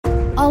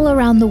All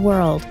around the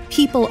world,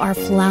 people are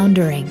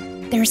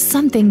floundering. There's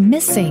something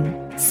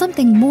missing,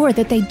 something more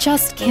that they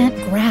just can't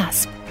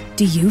grasp.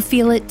 Do you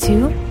feel it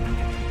too?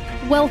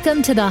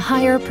 Welcome to the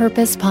Higher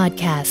Purpose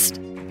Podcast.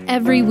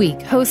 Every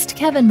week, host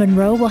Kevin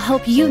Monroe will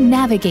help you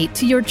navigate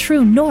to your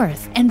true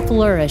north and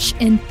flourish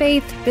in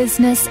faith,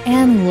 business,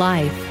 and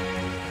life.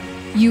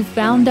 You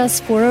found us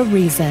for a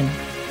reason.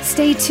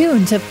 Stay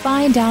tuned to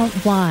find out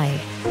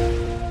why.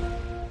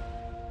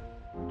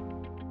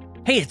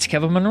 Hey, it's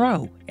Kevin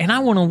Monroe, and I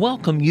want to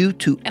welcome you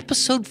to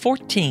episode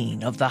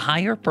 14 of the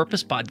Higher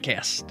Purpose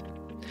Podcast.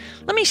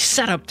 Let me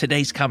set up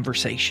today's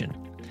conversation.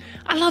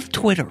 I love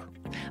Twitter.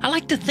 I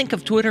like to think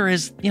of Twitter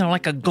as,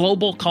 like a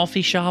global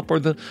coffee shop or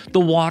the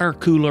water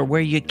cooler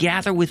where you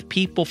gather with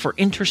people for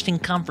interesting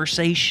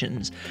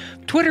conversations.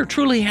 Twitter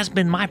truly has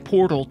been my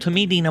portal to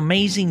meeting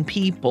amazing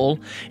people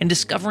and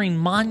discovering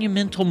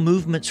monumental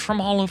movements from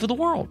all over the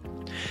world.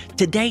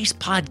 Today's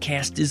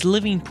podcast is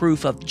living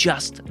proof of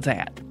just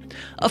that.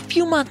 A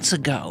few months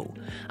ago,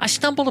 I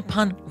stumbled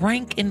upon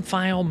Rank and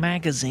File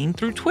magazine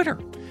through Twitter.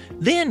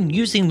 Then,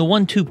 using the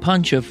 1-2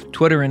 punch of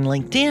Twitter and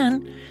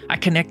LinkedIn, I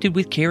connected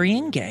with Carrie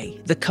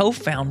Ngay, the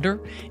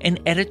co-founder and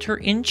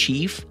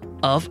editor-in-chief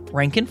of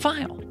Rank and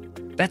File.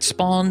 That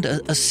spawned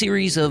a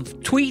series of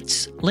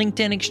tweets,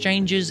 LinkedIn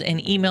exchanges,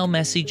 and email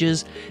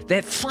messages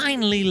that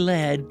finally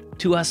led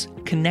to us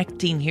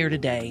connecting here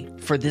today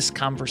for this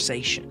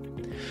conversation.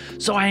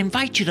 So I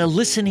invite you to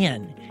listen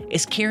in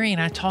as Carrie and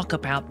I talk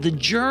about the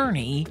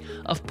journey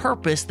of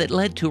purpose that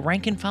led to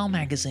Rank and File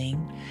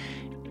magazine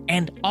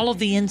and all of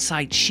the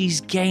insights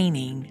she's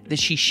gaining that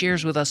she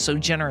shares with us so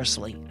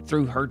generously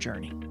through her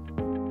journey.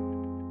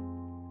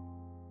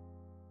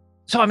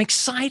 So I'm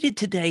excited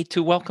today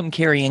to welcome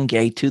Carrie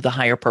Ngay to the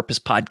Higher Purpose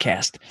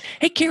Podcast.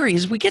 Hey, Carrie,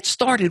 as we get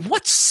started,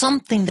 what's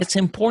something that's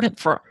important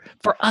for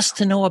us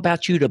to know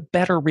about you to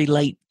better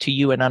relate to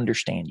you and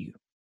understand you?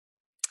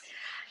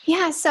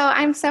 Yeah, so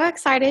I'm so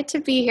excited to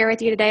be here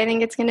with you today. I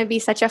think it's going to be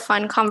such a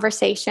fun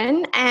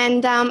conversation.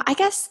 And I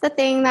guess the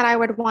thing that I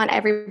would want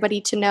everybody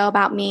to know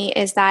about me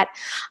is that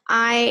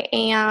I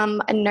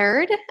am a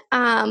nerd.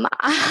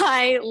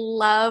 I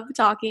love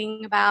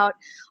talking about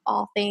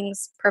all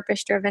things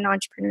purpose-driven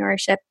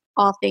entrepreneurship,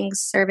 all things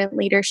servant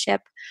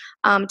leadership,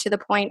 to the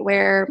point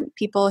where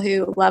people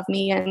who love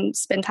me and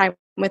spend time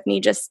with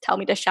me just tell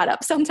me to shut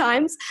up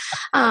sometimes.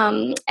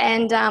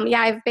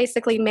 I've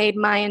basically made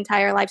my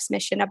entire life's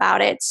mission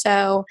about it.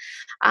 So,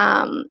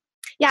 I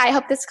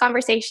hope this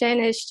conversation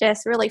is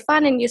just really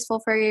fun and useful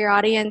for your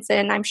audience.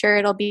 And I'm sure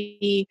it'll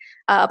be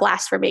a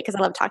blast for me because I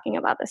love talking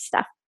about this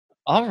stuff.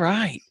 All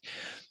right.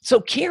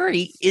 So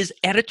Carrie is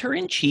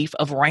editor-in-chief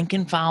of Rank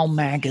and File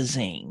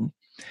magazine.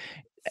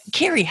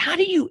 Carrie, how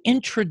do you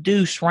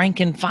introduce Rank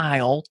and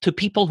File to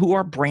people who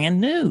are brand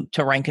new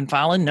to Rank and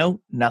File and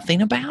know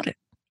nothing about it?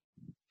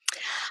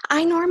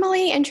 I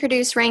normally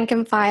introduce Rank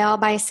and File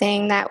by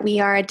saying that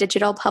we are a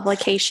digital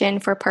publication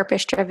for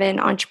purpose-driven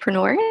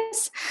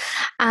entrepreneurs,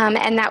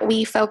 and that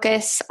we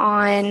focus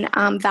on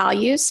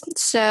values.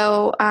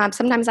 So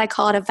sometimes I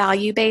call it a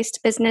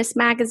value-based business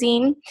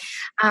magazine.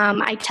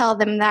 I tell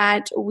them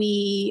that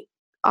we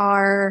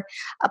are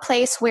a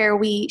place where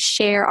we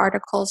share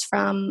articles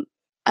from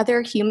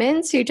other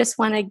humans who just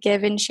want to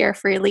give and share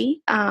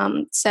freely.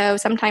 So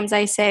sometimes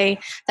I say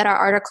that our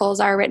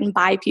articles are written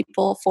by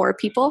people for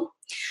people.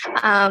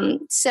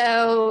 I'm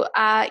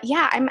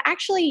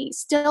actually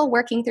still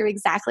working through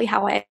exactly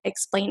how I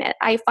explain it.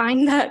 I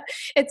find that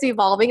it's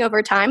evolving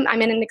over time.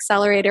 I'm in an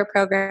accelerator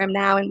program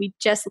now, and we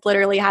just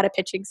literally had a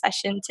pitching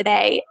session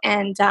today.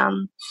 And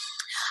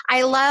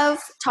I love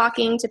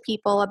talking to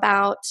people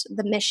about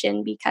the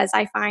mission because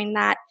I find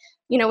that,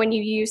 when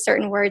you use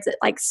certain words, it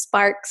like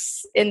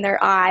sparks in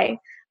their eye.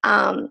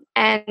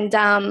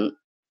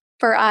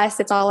 For us,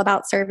 it's all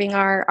about serving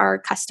our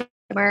customer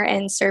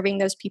and serving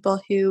those people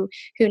who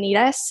need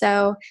us.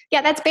 So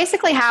that's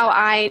basically how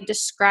I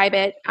describe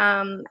it.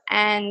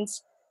 And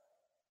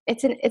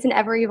it's an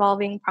ever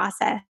evolving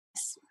process.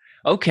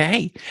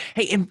 Okay.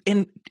 Hey,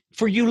 and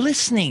for you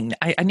listening,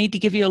 I need to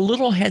give you a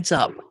little heads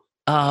up.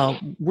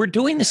 We're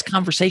doing this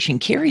conversation.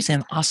 Carrie's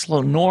in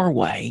Oslo,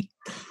 Norway,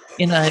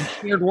 in a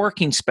shared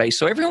working space.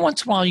 So every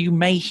once in a while you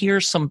may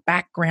hear some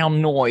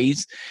background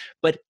noise,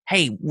 but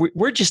hey,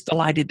 we're just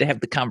delighted to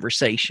have the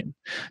conversation.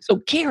 So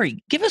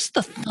Carrie, give us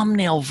the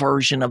thumbnail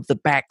version of the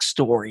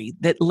backstory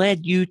that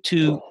led you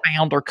to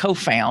found or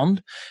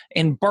co-found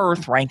and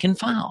birth Rank and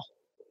File.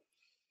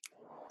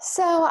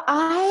 So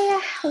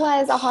I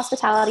was a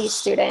hospitality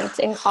student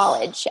in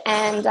college,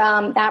 and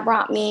that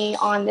brought me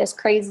on this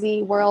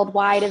crazy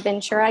worldwide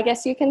adventure, I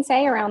guess you can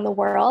say, around the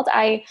world.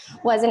 I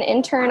was an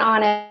intern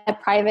on a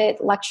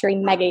private luxury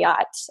mega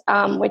yacht,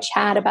 which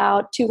had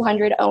about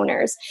 200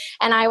 owners.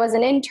 And I was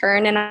an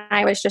intern, and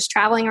I was just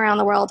traveling around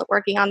the world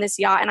working on this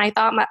yacht. And I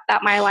thought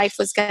that my life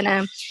was going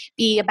to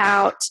be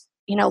about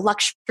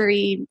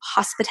luxury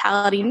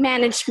hospitality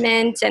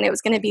management, and it was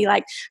going to be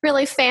like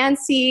really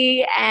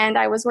fancy. And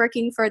I was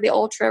working for the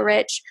ultra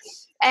rich.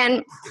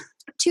 And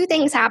two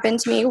things happened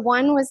to me.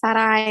 One was that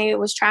I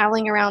was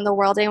traveling around the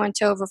world. I went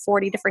to over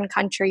 40 different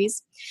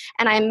countries,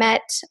 and I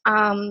met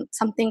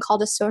something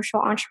called a social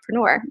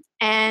entrepreneur.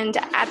 And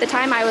at the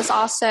time, I was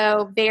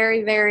also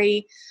very,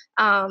 very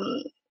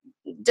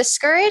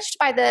discouraged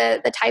by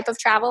the type of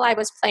travel I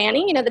was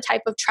planning, the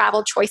type of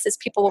travel choices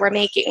people were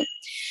making.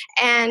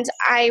 And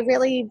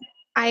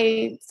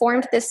I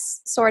formed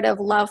this sort of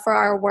love for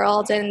our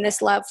world and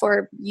this love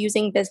for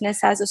using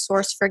business as a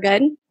source for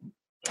good.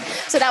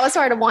 So that was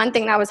sort of one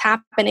thing that was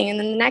happening. And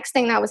then the next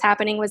thing that was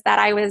happening was that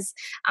I was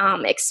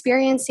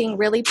experiencing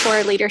really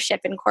poor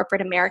leadership in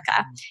corporate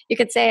America. You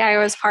could say I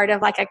was part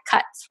of like a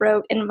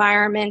cutthroat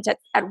environment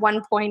at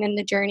one point in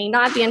the journey,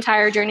 not the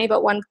entire journey,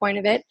 but one point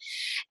of it.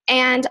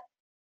 And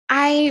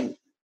I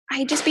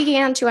just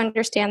began to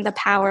understand the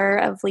power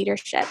of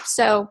leadership.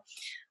 So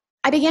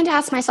I began to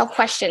ask myself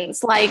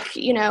questions like,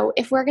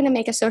 if we're going to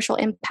make a social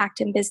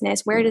impact in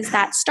business, where does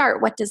that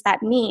start? What does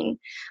that mean?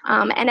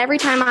 And every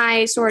time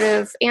I sort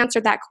of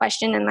answered that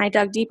question and I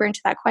dug deeper into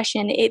that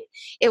question,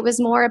 it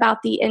was more about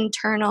the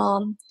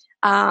internal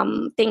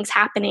things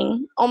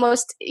happening,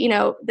 almost,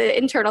 the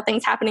internal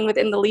things happening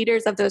within the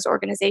leaders of those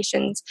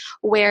organizations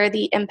where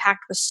the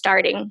impact was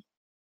starting.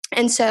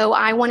 And so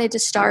I wanted to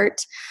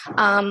start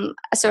a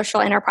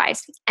social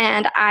enterprise.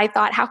 And I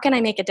thought, how can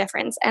I make a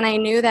difference? And I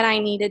knew that I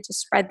needed to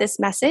spread this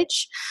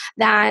message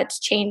that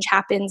change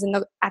happens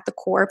at the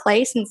core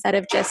place instead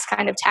of just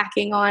kind of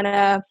tacking on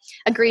a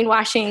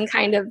greenwashing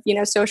kind of,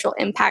 social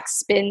impact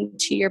spin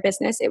to your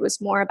business. It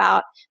was more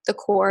about the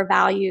core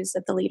values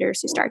of the leaders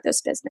who start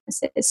those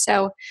businesses.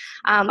 So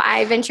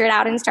I ventured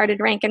out and started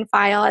Rank and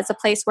File as a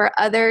place where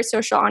other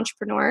social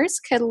entrepreneurs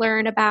could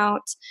learn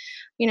about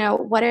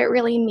what it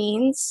really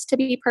means to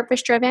be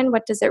purpose-driven.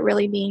 What does it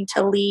really mean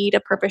to lead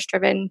a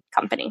purpose-driven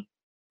company?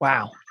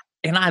 Wow.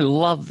 And I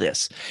love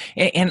this.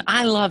 And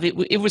I love it.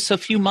 It was a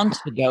few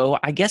months ago.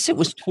 I guess it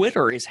was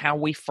Twitter is how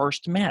we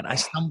first met. I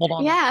stumbled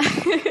on Yeah,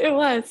 it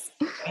was.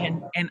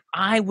 And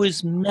I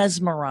was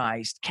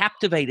mesmerized,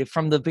 captivated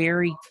from the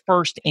very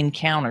first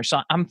encounter.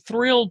 So I'm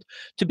thrilled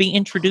to be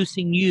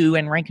introducing you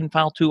and Rank and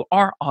File to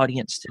our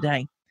audience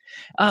today.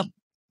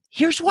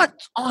 Here's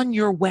what's on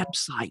your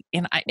website.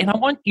 And I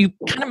want you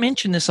kind of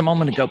mentioned this a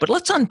moment ago, but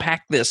let's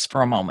unpack this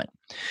for a moment.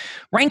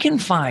 Rank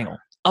and File,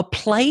 a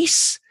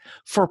place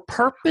for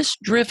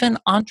purpose-driven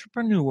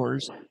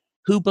entrepreneurs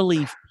who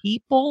believe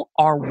people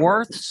are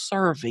worth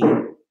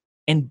serving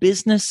and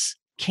business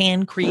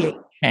can create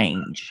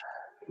change.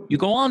 You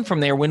go on from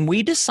there. When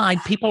we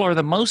decide people are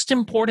the most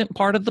important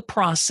part of the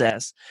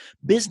process,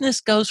 business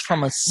goes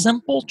from a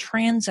simple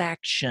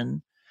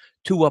transaction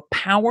to a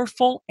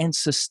powerful and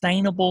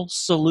sustainable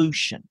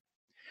solution.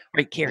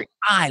 Right, Carrie?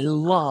 I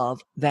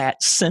love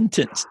that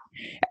sentence.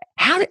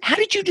 How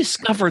did you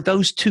discover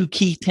those two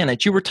key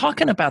tenets? You were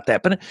talking about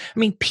that, but I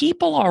mean,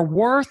 people are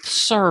worth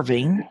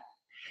serving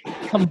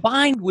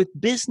combined with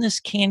business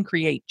can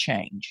create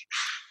change.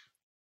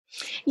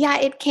 Yeah,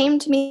 it came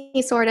to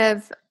me sort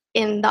of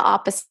in the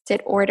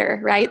opposite order,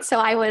 right? So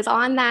I was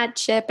on that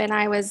ship and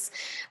I was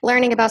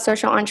learning about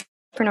social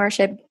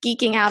entrepreneurship,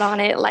 geeking out on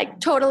it, like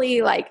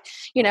totally like,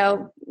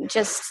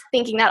 just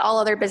thinking that all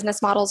other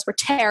business models were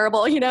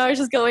terrible. I was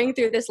just going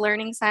through this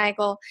learning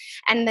cycle.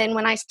 And then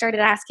when I started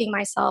asking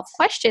myself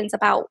questions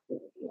about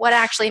what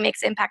actually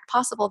makes impact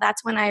possible,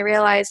 that's when I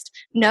realized,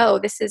 no,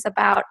 this is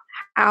about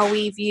how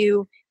we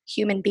view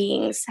human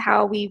beings,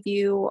 how we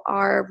view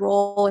our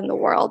role in the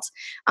world.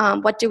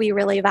 What do we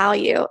really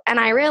value? And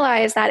I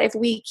realized that if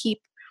we keep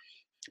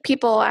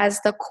people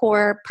as the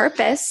core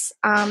purpose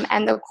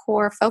and the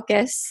core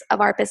focus of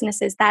our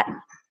businesses,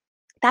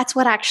 that's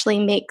what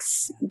actually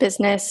makes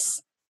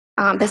businesses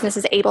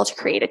able to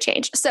create a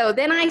change. So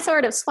then I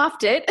sort of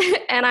swapped it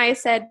and I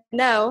said,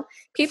 no,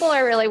 people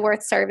are really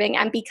worth serving.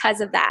 And because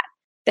of that,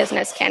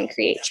 business can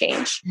create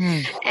change.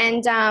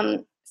 And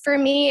for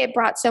me, it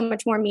brought so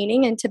much more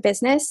meaning into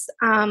business.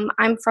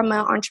 I'm from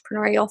an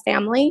entrepreneurial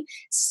family.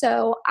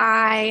 So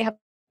I have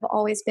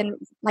always been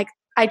like,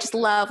 I just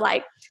love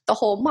like the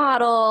whole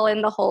model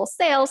and the whole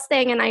sales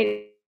thing. And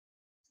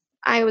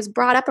I was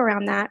brought up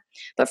around that.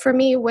 But for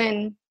me,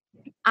 when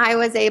I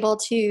was able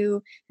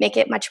to make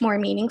it much more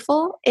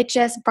meaningful, it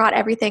just brought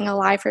everything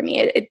alive for me.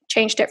 It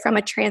changed it from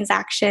a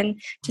transaction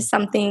to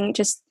something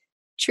just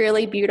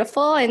truly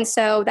beautiful. And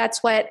so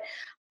that's what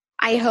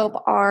I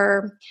hope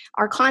our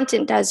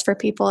content does for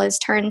people, is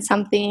turn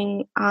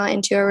something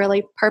into a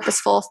really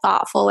purposeful,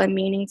 thoughtful, and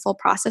meaningful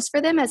process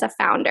for them as a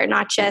founder,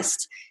 not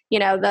just,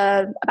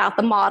 about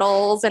the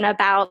models and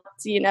about,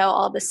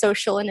 all the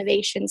social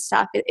innovation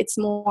stuff. It's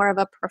more of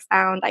a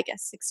profound, I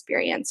guess,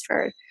 experience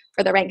for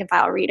the Rank and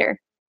File reader.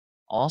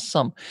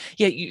 Awesome.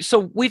 Yeah.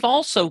 So we've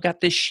also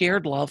got this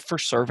shared love for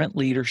servant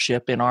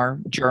leadership in our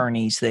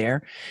journeys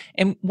there.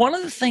 And one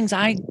of the things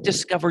I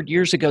discovered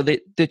years ago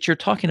that you're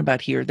talking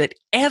about here, that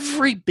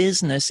every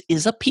business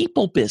is a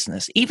people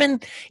business,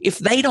 even if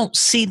they don't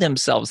see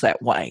themselves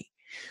that way.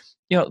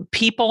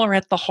 People are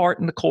at the heart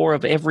and the core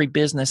of every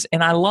business.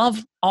 And I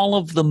love all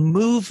of the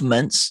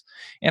movements,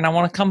 and I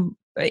want to come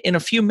in a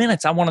few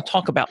minutes, I want to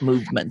talk about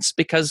movements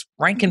because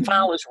rank and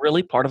file is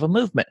really part of a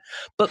movement.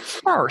 But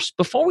first,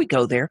 before we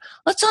go there,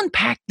 let's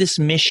unpack this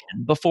mission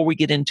before we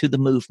get into the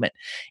movement.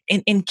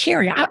 And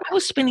Carrie, I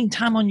was spending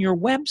time on your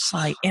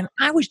website and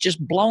I was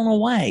just blown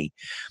away.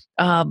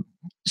 So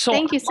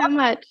thank you so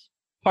much.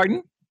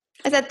 Pardon?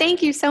 I said,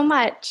 thank you so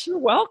much. You're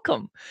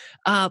welcome.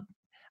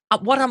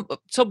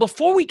 So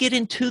before we get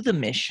into the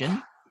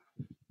mission,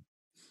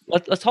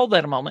 let's hold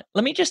that a moment.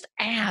 Let me just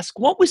ask,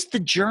 what was the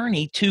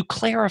journey to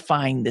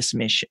clarifying this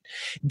mission?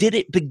 Did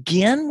it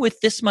begin with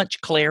this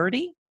much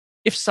clarity?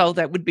 If so,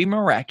 that would be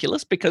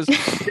miraculous because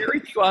very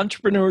few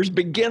entrepreneurs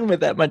begin with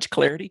that much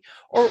clarity.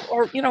 Or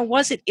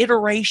was it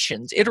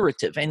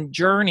iterative and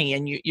journey,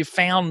 and you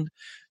found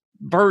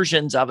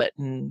versions of it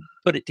and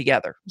put it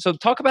together? So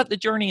talk about the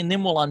journey, and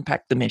then we'll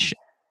unpack the mission.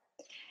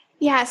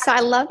 Yeah, so I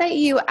love that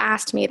you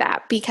asked me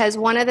that, because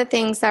one of the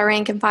things that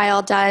Rank and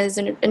File does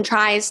and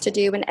tries to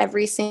do in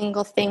every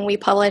single thing we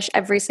publish,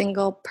 every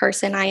single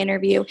person I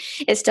interview,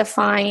 is to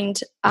find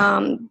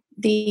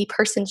the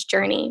person's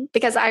journey.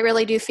 Because I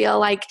really do feel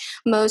like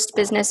most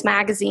business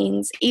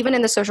magazines, even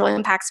in the social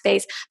impact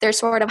space, they're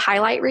sort of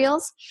highlight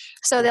reels.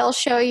 So they'll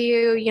show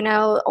you,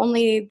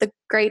 only the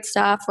great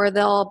stuff, or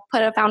they'll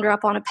put a founder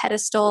up on a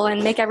pedestal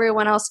and make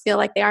everyone else feel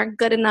like they aren't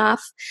good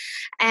enough.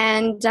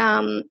 And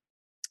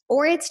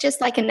or it's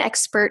just like an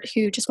expert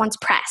who just wants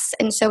press.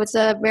 And so it's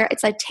a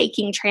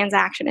taking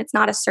transaction. It's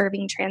not a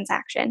serving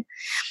transaction.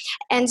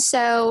 And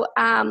so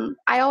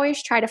I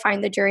always try to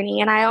find the journey,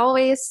 and I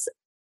always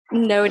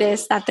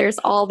notice that there's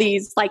all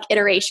these like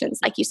iterations,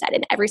 like you said,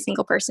 in every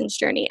single person's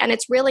journey. And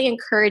it's really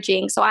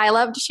encouraging. So I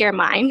love to share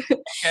mine.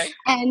 Okay.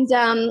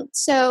 And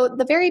so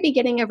the very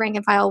beginning of Rank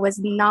and File was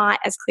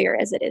not as clear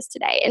as it is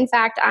today. In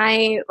fact,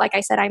 like I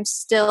said, I'm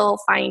still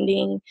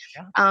finding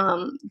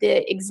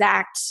the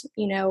exact,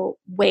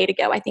 way to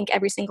go. I think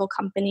every single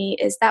company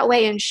is that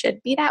way and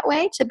should be that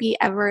way to be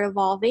ever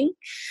evolving.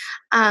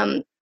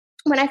 When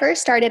I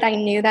first started, I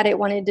knew that I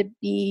wanted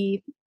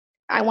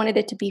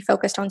it to be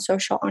focused on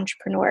social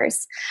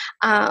entrepreneurs.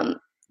 But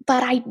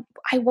I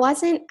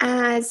wasn't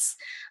as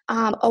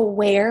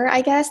aware,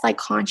 I guess, like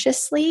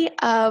consciously,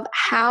 of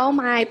how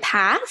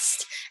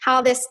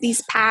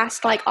these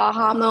past like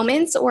aha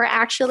moments were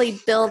actually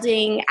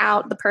building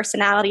out the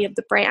personality of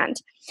the brand.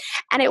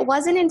 And it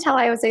wasn't until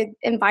I was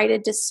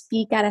invited to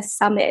speak at a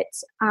summit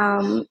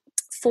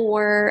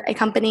for a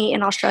company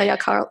in Australia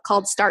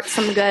called Start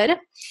Some Good.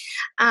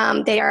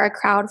 They are a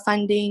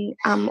crowdfunding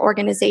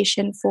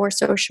organization for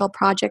social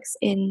projects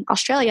in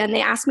Australia. And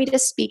they asked me to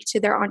speak to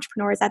their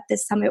entrepreneurs at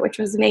this summit, which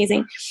was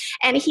amazing.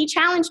 And he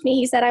challenged me.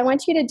 He said, I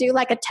want you to do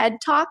like a TED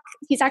Talk.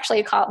 He's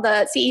actually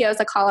the CEO is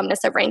a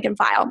columnist of Rank and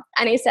File.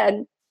 And he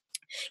said,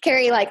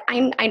 Carrie, like,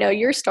 I know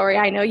your story.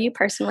 I know you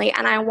personally.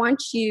 And I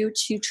want you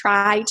to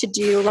try to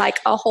do like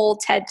a whole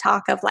TED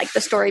Talk of like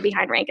the story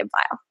behind Rank and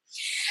File.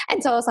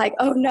 And so I was like,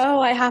 oh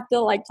no, I have to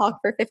like talk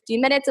for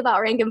 15 minutes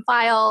about Rank and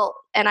File.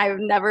 And I've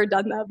never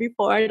done that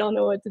before. I don't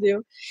know what to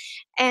do.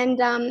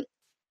 And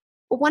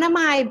one of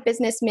my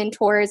business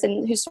mentors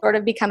and who's sort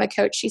of become a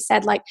coach, she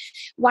said, like,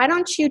 why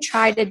don't you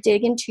try to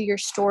dig into your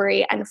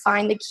story and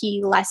find the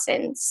key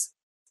lessons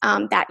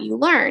that you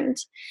learned,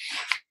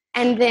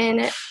 and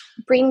then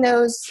bring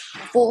those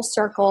full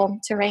circle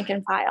to Rank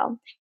and File.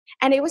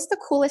 And it was the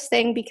coolest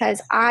thing,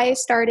 because I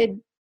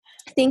started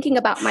thinking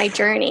about my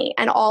journey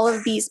and all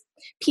of these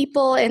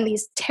people and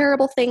these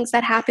terrible things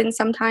that happen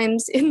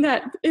sometimes in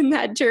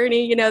that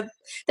journey,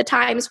 the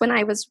times when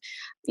I was,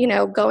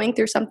 going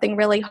through something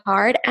really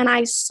hard, and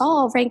I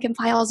saw Rank and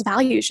File's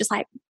values just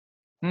like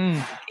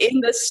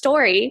in the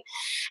story.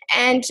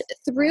 And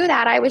through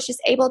that, I was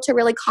just able to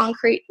really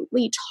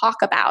concretely talk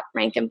about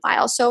Rank and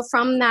File. So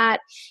from that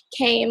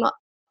came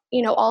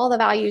all the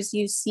values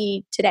you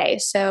see today.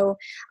 So,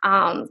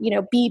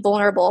 be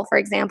vulnerable, for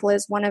example,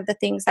 is one of the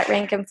things that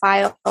Rank and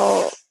File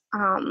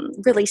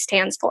really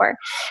stands for.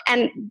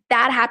 And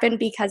that happened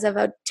because of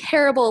a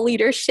terrible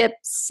leadership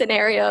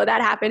scenario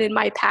that happened in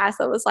my past.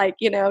 That was like,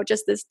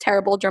 just this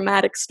terrible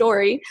dramatic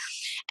story.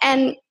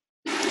 And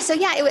so,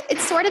 yeah,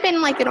 it's sort of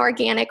been like an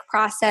organic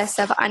process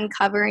of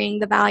uncovering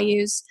the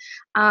values.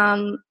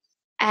 And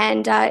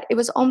it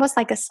was almost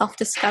like a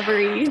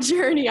self-discovery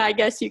journey, I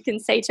guess you can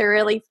say, to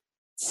really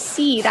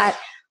see that,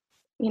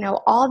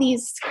 all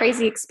these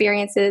crazy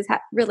experiences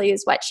really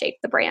is what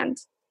shaped the brand.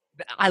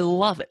 I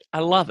love it.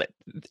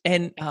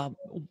 And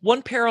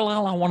one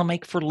parallel I want to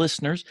make for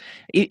listeners,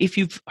 if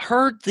you've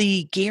heard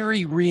the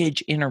Gary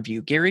Ridge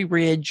interview, Gary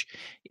Ridge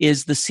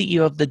is the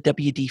CEO of the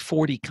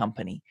WD-40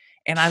 company.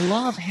 And I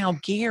love how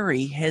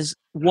Gary has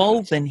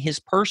woven his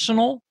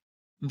personal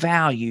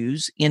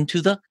values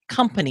into the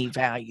company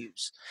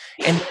values.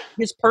 And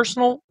his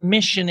personal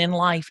mission in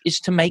life is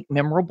to make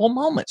memorable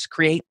moments,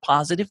 create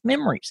positive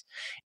memories.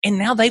 And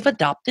now they've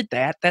adopted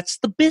that. That's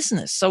the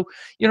business. So,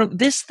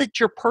 that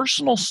your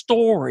personal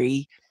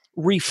story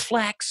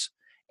reflects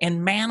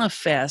and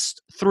manifests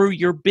through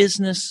your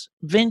business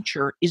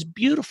venture is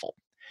beautiful.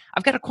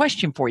 I've got a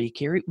question for you,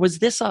 Carrie. Was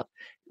this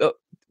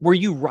were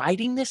you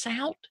writing this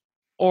out?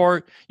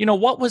 or,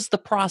 what was the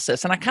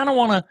process? And I kind of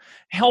want to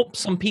help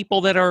some people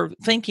that are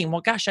thinking,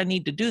 well, gosh, I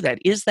need to do that.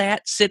 Is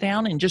that sit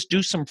down and just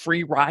do some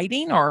free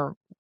writing, or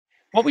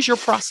what was your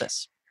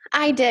process?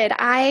 I did.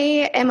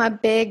 I am a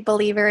big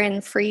believer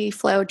in free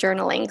flow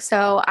journaling.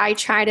 So I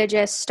try to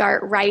just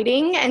start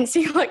writing and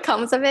see what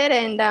comes of it.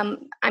 And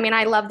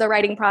I love the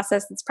writing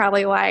process. It's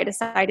probably why I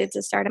decided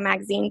to start a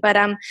magazine. But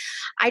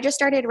I just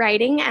started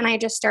writing, and I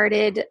just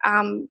started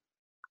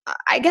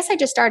I guess I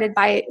just started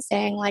by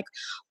saying, like,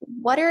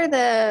 what are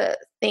the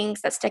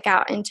things that stick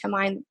out in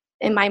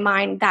my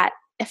mind that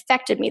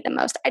affected me the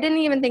most? I didn't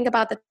even think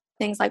about the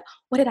things like,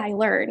 what did I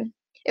learn?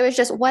 It was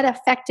just what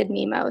affected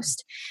me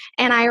most.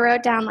 And I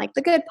wrote down like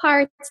the good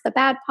parts, the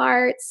bad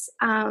parts.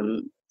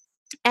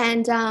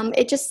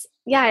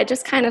 It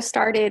just kind of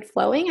started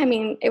flowing. I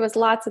mean, it was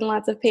lots and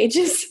lots of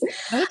pages.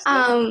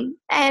 And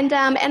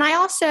I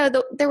also,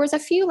 there was a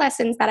few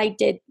lessons that I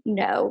did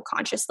know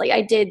consciously.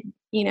 I did,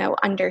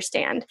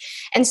 understand.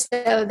 And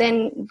so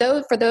then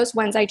for those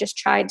ones, I just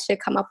tried to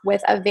come up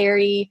with a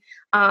very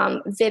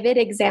vivid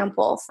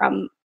example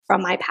from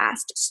my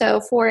past.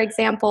 So for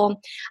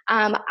example,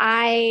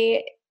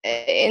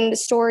 in the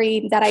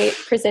story that I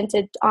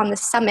presented on the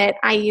summit,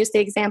 I used the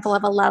example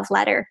of a love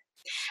letter.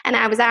 And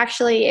I was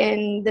actually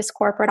in this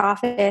corporate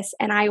office,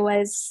 and I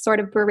was sort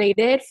of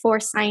berated for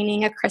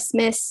signing a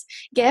Christmas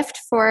gift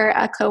for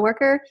a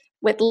coworker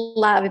with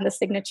love in the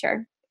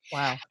signature.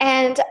 Wow.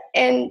 And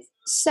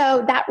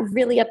so that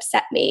really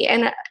upset me.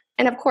 And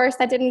of course,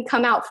 that didn't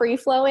come out free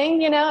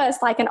flowing, as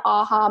like an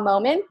aha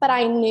moment. But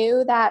I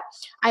knew that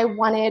I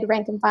wanted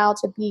Rank and File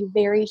to be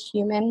very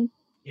human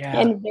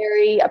and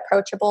very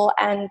approachable,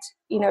 and,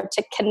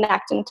 to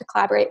connect and to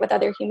collaborate with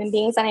other human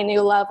beings. And I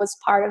knew love was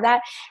part of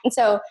that. And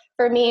so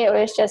for me, it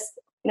was just,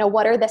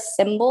 what are the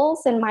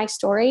symbols in my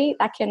story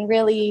that can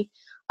really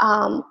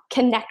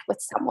connect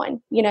with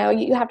someone?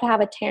 You have to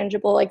have a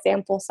tangible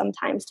example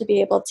sometimes to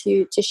be able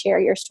to share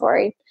your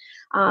story.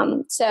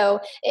 So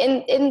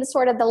in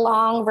sort of the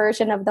long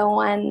version of the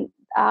one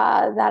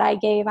that I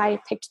gave, I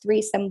picked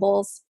 3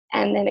 symbols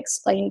and then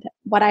explained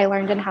what I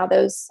learned and how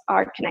those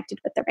are connected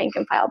with the Rank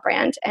and File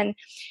brand. And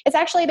it's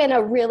actually been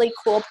a really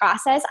cool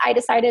process. I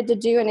decided to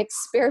do an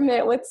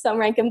experiment with some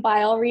Rank and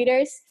File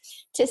readers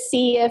to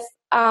see if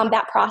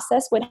that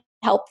process would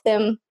help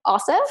them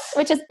also,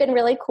 which has been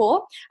really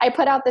cool. I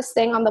put out this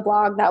thing on the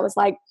blog that was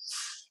like,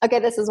 okay,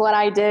 this is what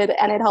I did,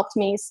 and it helped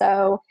me.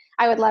 So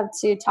I would love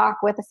to talk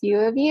with a few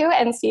of you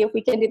and see if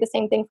we can do the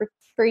same thing for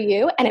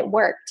you. And it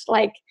worked.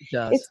 Like,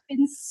 it's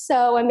been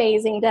so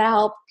amazing to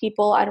help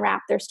people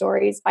unwrap their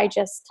stories by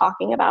just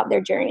talking about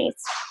their journeys.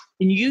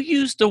 And you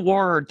used a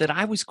word that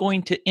I was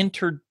going to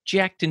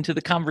interject into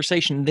the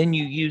conversation, then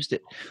you used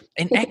it.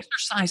 An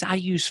exercise I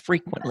use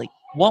frequently.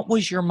 What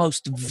was your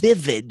most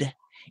vivid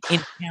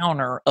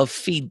encounter of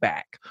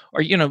feedback?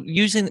 Or,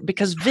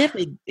 because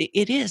vivid,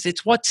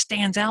 it's what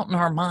stands out in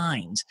our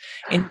minds,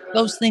 and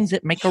those things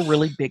that make a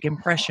really big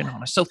impression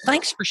on us. So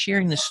thanks for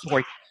sharing this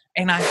story.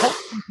 And I hope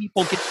some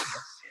people get this,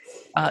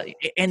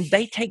 and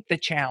they take the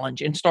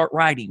challenge and start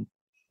writing.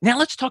 Now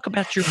let's talk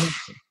about your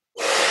mission.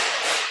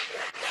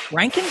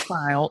 Rank and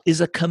File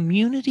is a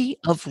community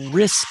of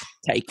risk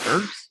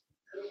takers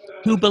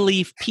who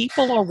believe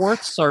people are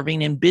worth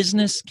serving and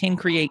business can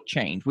create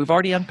change. We've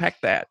already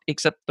unpacked that,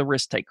 except the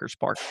risk takers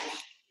part.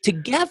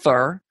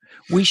 Together,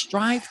 we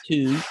strive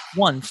to,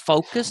 1,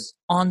 focus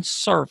on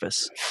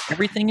service.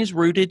 Everything is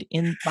rooted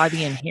by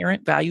the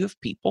inherent value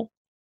of people.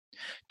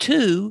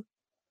 2,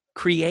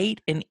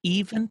 create an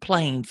even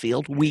playing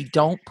field. We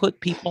don't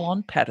put people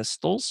on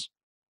pedestals.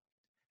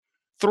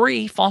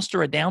 3,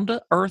 foster a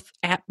down-to-earth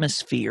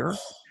atmosphere.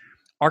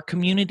 Our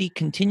community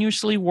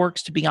continuously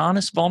works to be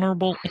honest,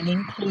 vulnerable, and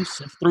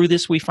inclusive. Through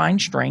this, we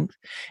find strength.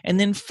 And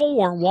then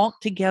 4,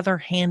 walk together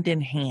hand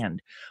in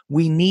hand.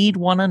 We need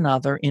one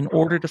another in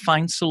order to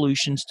find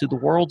solutions to the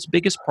world's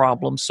biggest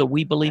problems. So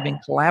we believe in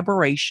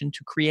collaboration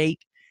to create,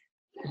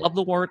 love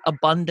the word,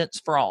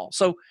 abundance for all.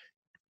 So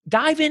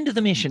dive into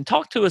the mission.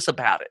 Talk to us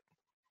about it.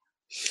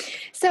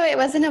 So it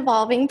was an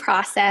evolving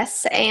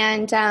process,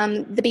 and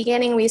the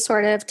beginning we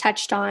sort of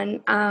touched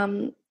on,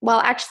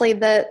 actually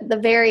the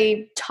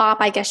very top,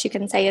 I guess you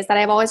can say, is that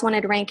I've always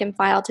wanted Rank and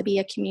File to be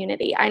a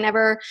community. I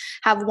never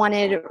have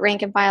wanted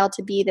Rank and File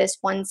to be this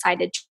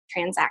one-sided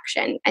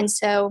transaction. And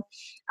so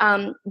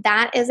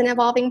that is an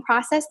evolving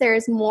process. There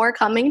is more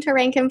coming to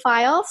Rank and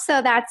File,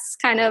 so that's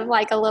kind of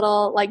like a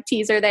little like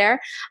teaser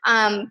there.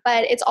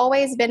 But it's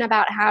always been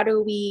about how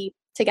do we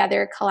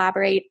together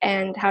collaborate,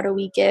 and how do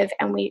we give,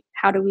 and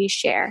how do we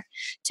share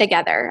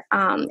together.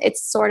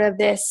 It's sort of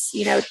this,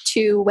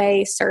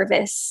 two-way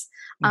service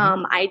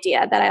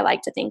idea that I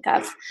like to think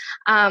of.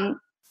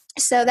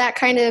 So that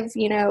kind of,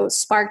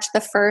 sparked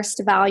the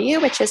first value,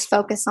 which is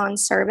focus on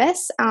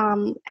service.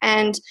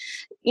 And,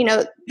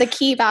 the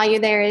key value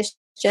there is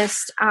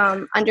just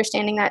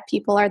understanding that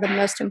people are the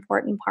most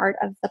important part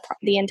of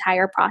the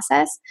entire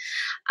process.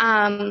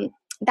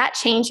 That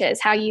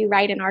changes how you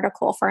write an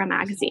article for a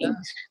magazine.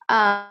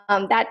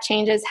 That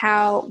changes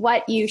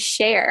what you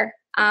share.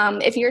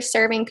 If you're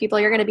serving people,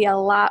 you're going to be a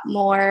lot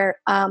more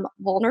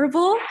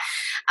vulnerable.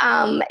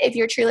 if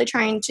you're truly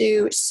trying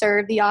to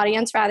serve the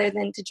audience rather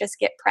than to just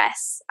get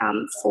press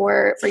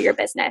for your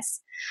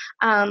business.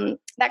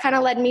 That kind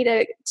of led me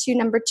to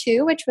number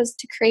 2, which was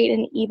to create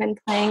an even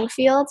playing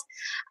field.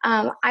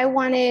 I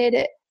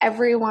wanted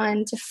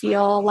everyone to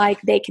feel like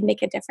they can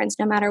make a difference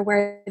no matter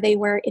where they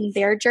were in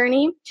their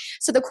journey.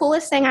 So the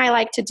coolest thing I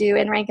like to do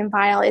in Rank and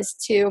File is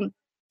to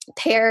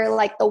pair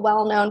like the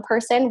well-known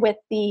person with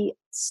the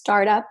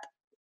startup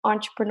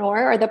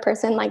entrepreneur, or the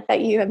person like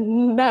that you have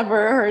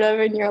never heard of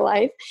in your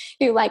life,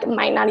 who like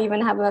might not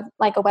even have a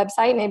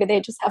website. Maybe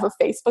they just have a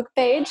Facebook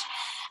page.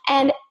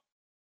 And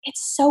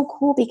it's so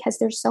cool because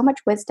there's so much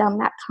wisdom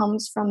that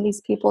comes from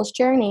these people's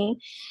journey,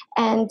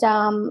 and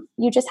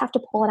you just have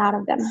to pull it out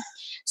of them.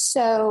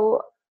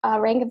 So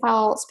Rank and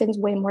File spends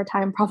way more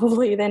time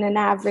probably than an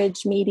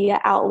average media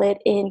outlet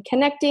in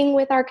connecting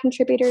with our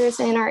contributors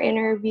in our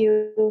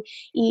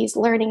interviewees,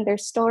 learning their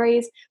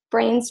stories,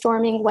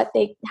 brainstorming what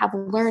they have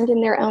learned in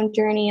their own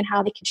journey and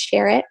how they can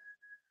share it.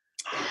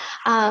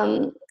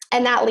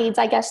 And that leads,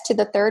 I guess, to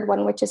the third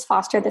one, which is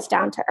foster this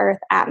down-to-earth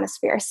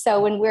atmosphere. So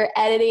when we're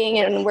editing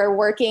and we're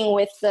working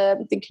with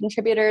the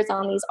contributors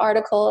on these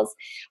articles,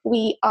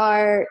 we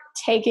are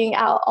taking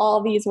out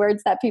all these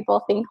words that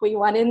people think we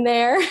want in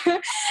there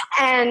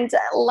and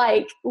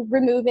like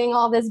removing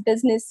all this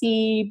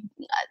businessy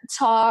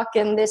talk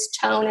and this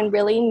tone and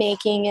really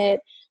making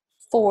it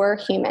for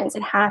humans.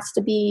 It has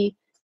to be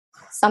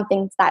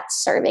something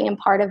that's serving, and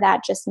part of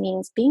that just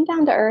means being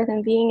down to earth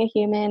and being a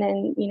human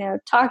and, you know,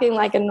 talking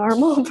like a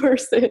normal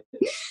person.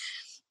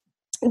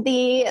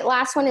 The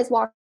last one is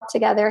walk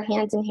together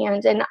hand in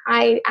hand, and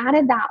I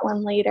added that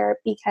one later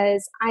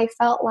because I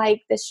felt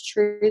like this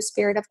true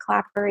spirit of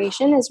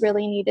collaboration is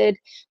really needed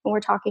when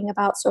we're talking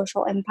about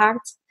social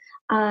impact,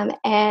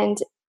 and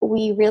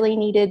we really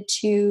needed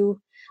to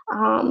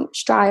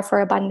strive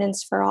for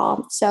abundance for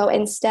all. So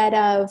instead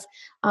of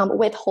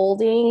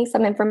withholding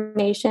some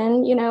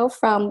information, you know,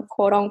 from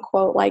quote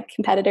unquote like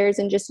competitors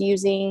and just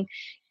using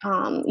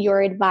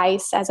your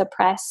advice as a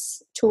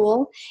press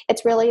tool,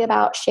 it's really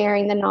about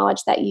sharing the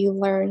knowledge that you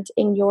learned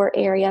in your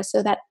area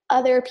so that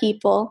other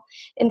people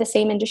in the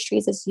same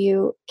industries as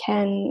you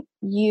can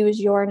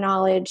use your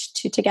knowledge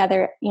to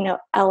together, you know,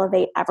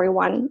 elevate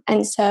everyone.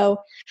 And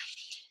so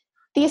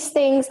these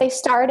things, they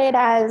started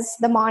as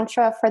the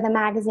mantra for the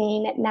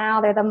magazine.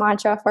 Now they're the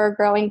mantra for a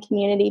growing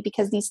community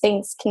because these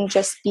things can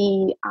just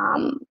be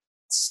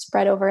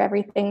spread over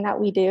everything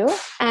that we do.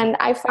 And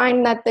I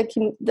find that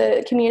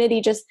the community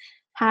just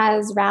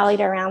has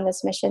rallied around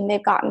this mission.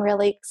 They've gotten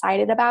really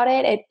excited about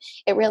it.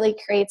 It really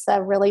creates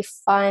a really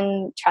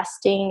fun,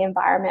 trusting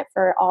environment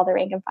for all the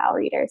Rank and File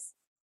readers.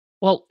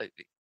 Well,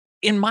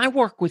 in my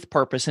work with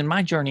purpose, in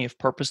my journey of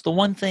purpose, the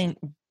one thing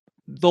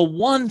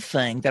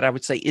that I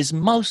would say is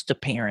most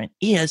apparent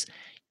is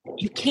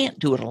you can't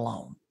do it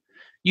alone.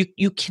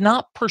 You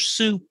cannot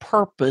pursue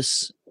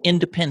purpose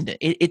independent.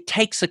 It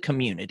takes a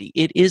community.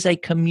 It is a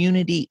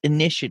community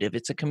initiative.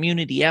 It's a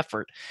community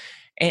effort,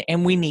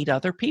 and we need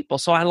other people.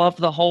 So I love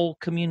the whole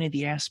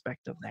community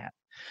aspect of that.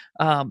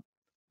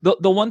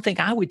 The one thing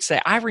I would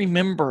say, I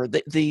remember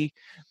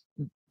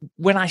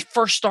when I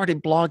first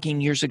started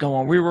blogging years ago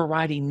and we were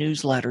writing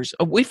newsletters,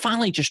 we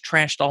finally just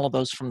trashed all of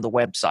those from the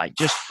website,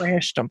 just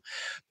trashed them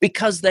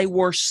because they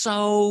were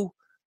so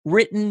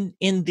written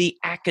in the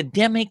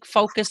academic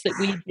focus that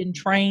we'd been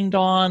trained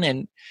on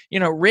and, you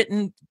know,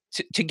 written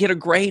to get a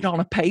grade on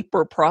a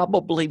paper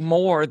probably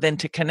more than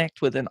to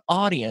connect with an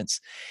audience.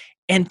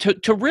 And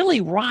to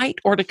really write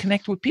or to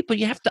connect with people,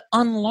 you have to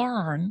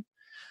unlearn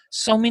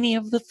so many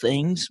of the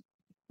things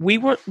we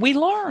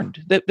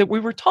learned that we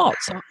were taught.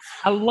 So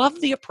I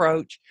love the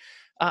approach.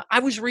 I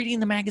was reading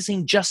the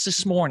magazine just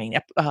this morning,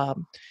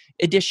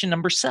 edition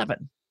number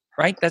 7,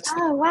 right?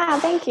 Wow.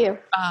 Thank you.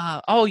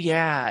 Oh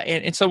yeah.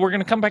 And so we're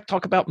going to come back,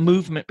 talk about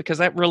movement because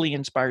that really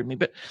inspired me.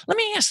 But let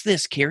me ask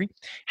this, Carrie,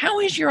 how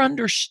is your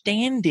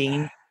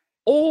understanding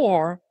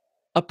or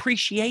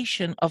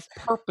appreciation of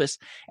purpose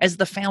as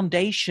the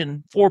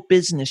foundation for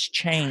business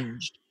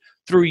changed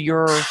through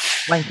your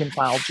Rank and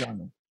File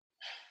journey?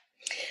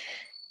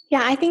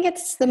 Yeah, I think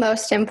it's the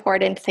most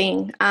important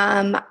thing.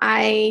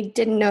 I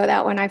didn't know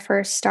that when I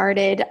first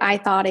started. I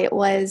thought it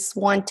was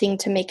wanting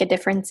to make a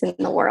difference in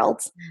the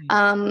world.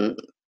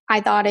 I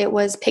thought it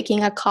was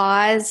picking a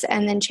cause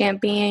and then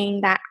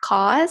championing that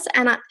cause.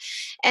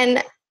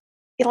 And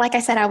like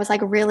I said, I was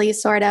like really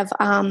sort of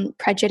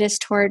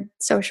prejudiced toward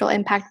social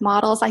impact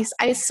models.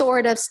 I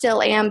sort of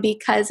still am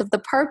because of the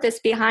purpose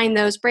behind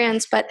those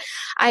brands, but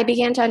I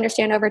began to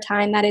understand over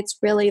time that it's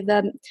really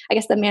the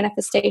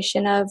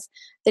manifestation of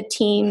the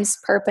team's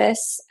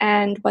purpose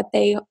and what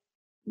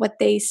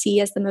they see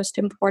as the most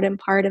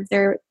important part of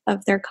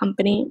their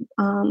company,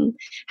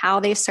 how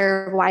they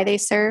serve, why they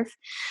serve.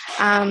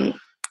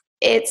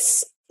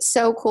 It's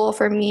so cool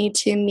for me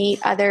to meet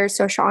other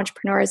social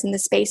entrepreneurs in the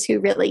space who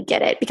really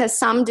get it, because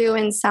some do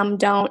and some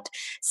don't.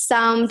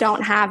 Some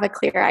don't have a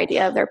clear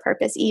idea of their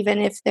purpose, even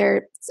if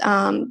they're,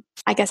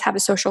 have a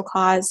social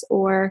cause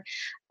or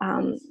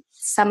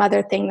some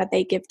other thing that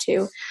they give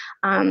to.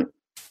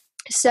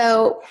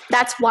 So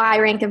that's why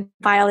rank and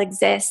file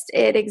exists.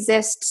 It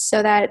exists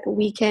so that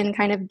we can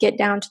kind of get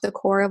down to the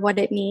core of what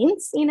it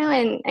means,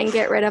 and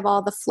get rid of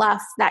all the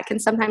fluff that can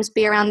sometimes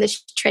be around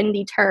this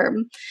trendy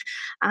term.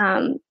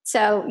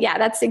 So yeah,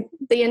 that's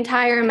the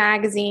entire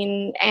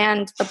magazine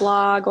and the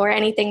blog or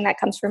anything that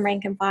comes from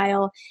rank and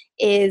file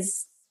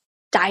is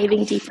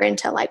diving deeper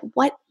into like,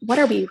 what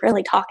are we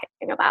really talking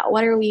about?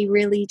 What are we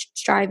really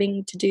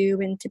striving to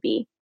do and to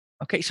be?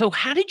 Okay. So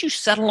how did you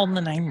settle on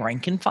the name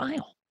Rank and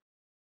File?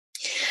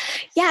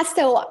 Yeah,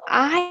 so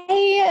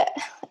I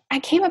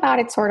came about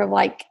it sort of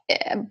like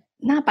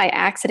not by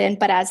accident,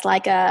 but as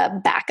like a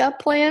backup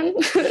plan.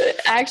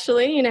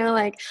 Actually,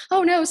 like,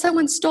 oh no,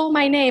 someone stole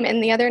my name,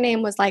 and the other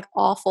name was like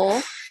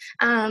awful.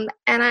 And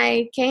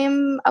I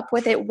came up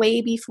with it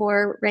way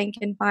before Rank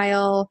and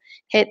File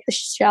hit the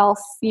shelf,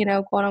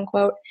 quote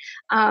unquote.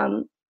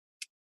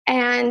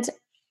 And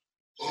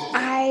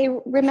I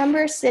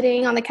remember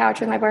sitting on the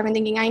couch with my boyfriend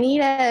thinking, I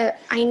need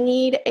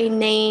a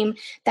name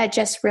that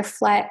just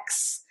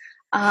reflects,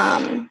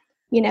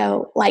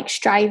 like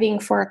striving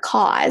for a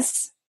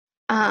cause.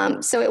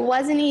 So it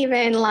wasn't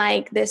even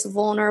like this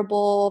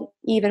vulnerable,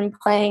 even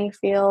playing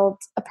field,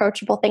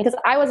 approachable thing, because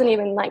I wasn't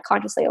even like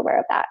consciously aware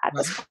of that at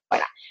this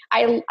point.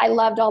 I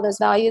loved all those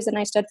values and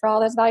I stood for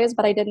all those values,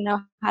 but I didn't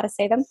know how to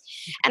say them.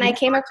 And I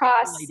came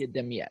across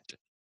them yet.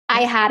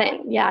 I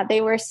hadn't. Yeah,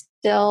 they were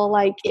still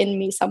like in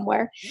me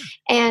somewhere.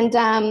 And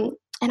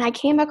I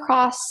came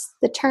across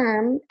the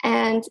term,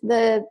 and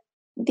the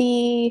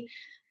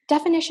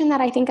definition that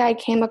I think I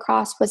came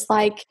across was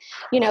like,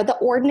 the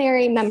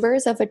ordinary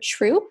members of a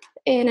troop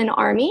in an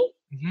army,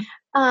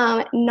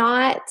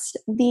 not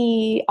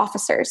the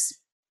officers.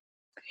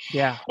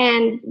 Yeah.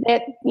 And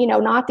that,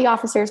 not the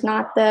officers,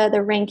 not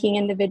the ranking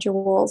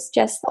individuals,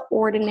 just the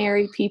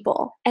ordinary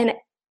people. And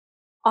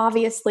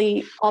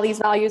obviously all these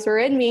values were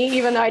in me,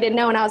 even though I didn't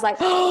know. And I was like,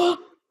 oh,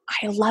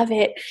 I love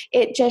it.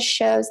 It just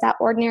shows that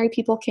ordinary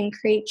people can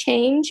create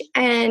change,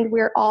 and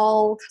we're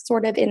all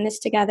sort of in this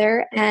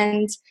together.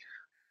 And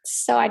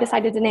so I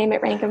decided to name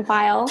it Rank and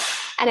File.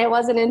 And it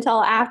wasn't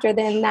until after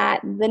then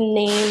that the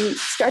name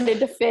started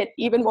to fit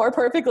even more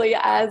perfectly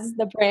as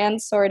the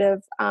brand sort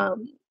of,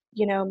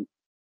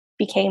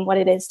 became what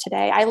it is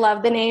today. I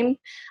love the name.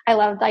 I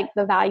love like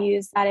the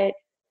values that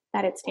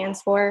it stands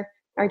for,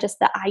 or just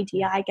the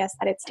idea, I guess,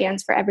 that it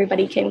stands for.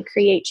 Everybody can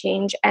create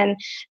change. And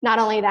not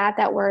only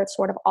that we're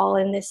sort of all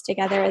in this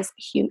together as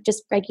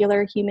just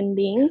regular human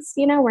beings.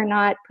 We're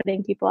not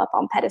putting people up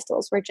on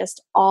pedestals. We're just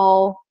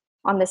all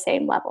on the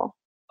same level.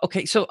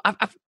 Okay. So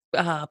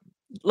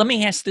let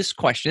me ask this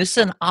question. This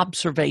is an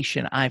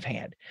observation I've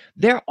had.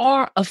 There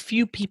are a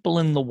few people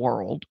in the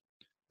world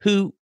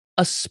who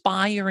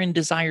aspire and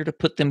desire to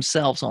put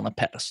themselves on a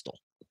pedestal.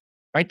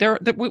 Right? There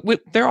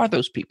are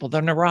those people,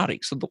 the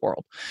neurotics of the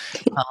world.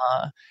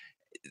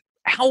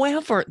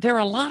 However, there are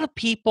a lot of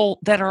people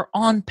that are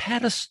on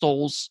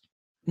pedestals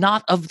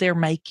not of their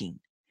making.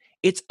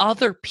 It's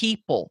other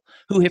people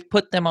who have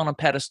put them on a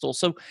pedestal.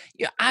 So,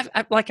 I've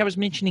like I was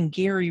mentioning,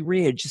 Gary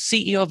Ridge,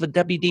 CEO of a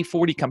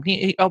WD-40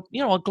 company, a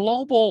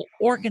global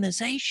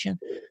organization.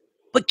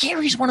 But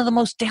Gary's one of the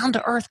most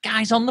down-to-earth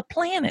guys on the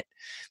planet.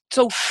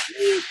 So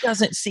he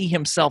doesn't see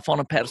himself on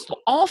a pedestal.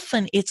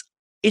 Often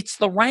it's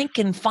the rank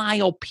and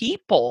file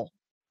people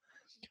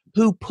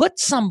who put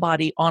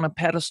somebody on a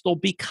pedestal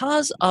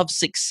because of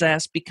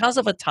success, because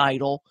of a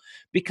title,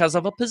 because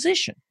of a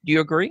position. Do you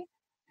agree?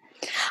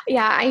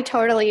 Yeah, I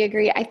totally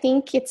agree. I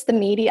think it's the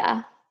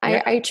media.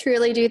 Yeah. I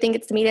truly do think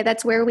it's the media.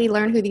 That's where we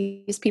learn who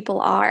these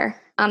people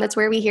are. That's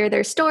where we hear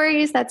their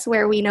stories. That's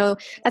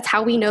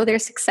how we know they're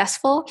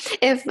successful.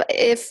 If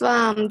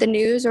the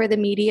news or the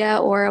media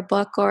or a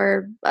book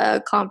or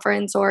a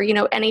conference or,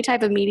 any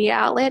type of media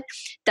outlet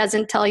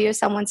doesn't tell you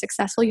someone's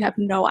successful, you have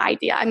no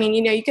idea. I mean,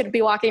 you could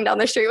be walking down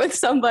the street with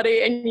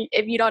somebody, and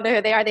if you don't know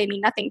who they are, they mean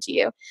nothing to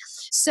you.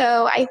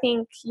 So I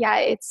think, yeah,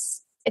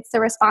 it's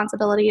the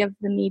responsibility of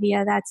the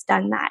media that's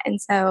done that.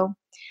 And so,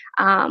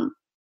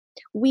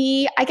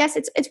 I guess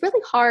it's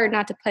really hard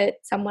not to put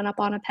someone up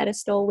on a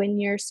pedestal when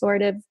you're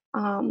sort of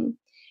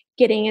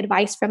getting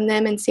advice from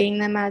them and seeing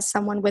them as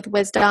someone with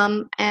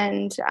wisdom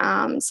and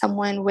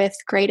someone with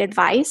great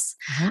advice.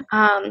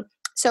 Mm-hmm.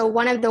 So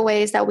one of the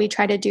ways that we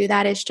try to do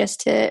that is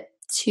just to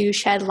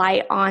shed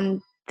light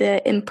on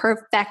the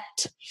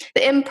imperfect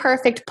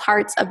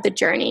parts of the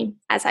journey,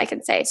 as I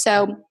can say.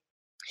 So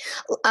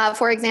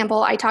for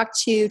example, I talked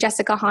to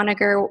Jessica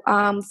Honegger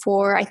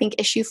for, I think,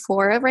 issue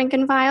 4 of Rank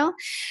and File,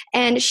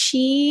 and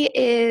she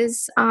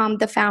is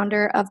the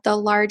founder of the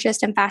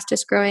largest and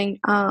fastest growing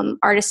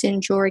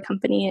artisan jewelry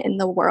company in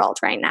the world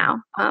right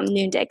now,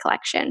 Noonday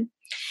Collection.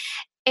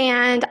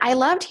 And I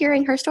loved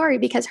hearing her story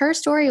because her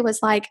story was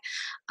like,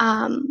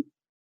 I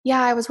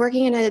was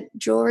working in a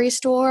jewelry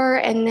store,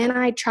 and then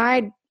I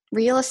tried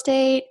real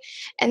estate.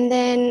 And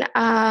then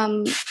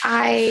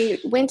I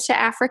went to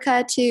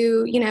Africa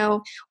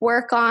to,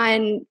 work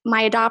on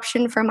my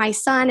adoption for my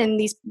son. And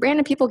these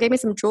random people gave me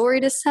some jewelry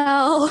to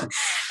sell.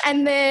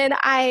 And then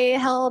I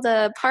held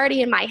a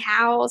party in my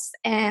house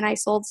and I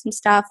sold some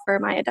stuff for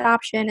my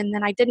adoption. And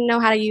then I didn't know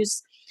how to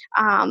use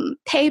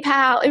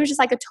PayPal. It was just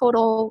like a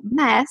total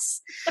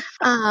mess.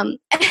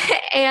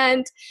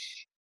 And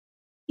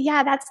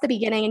yeah, that's the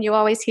beginning. And you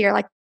always hear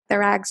like the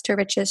rags to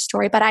riches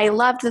story. But I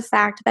loved the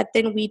fact that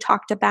then we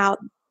talked about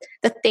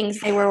the things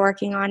they were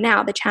working on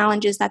now, the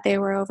challenges that they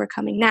were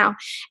overcoming now.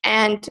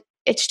 And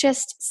it's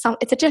just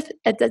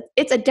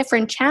it's a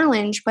different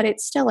challenge, but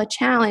it's still a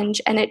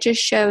challenge. And it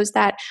just shows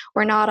that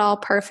we're not all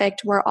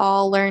perfect. We're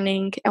all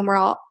learning, and we're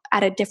all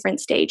at a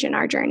different stage in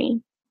our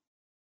journey.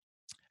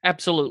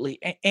 Absolutely.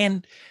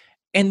 And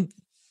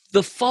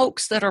the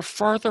folks that are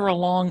further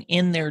along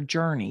in their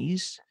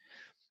journeys,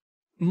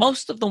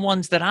 most of the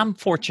ones that I'm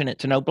fortunate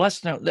to know,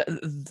 blessed to know,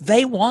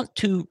 they want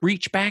to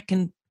reach back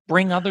and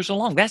bring others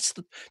along.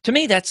 To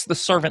me, that's the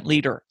servant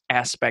leader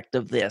aspect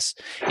of this,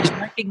 is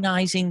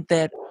recognizing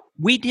that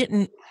we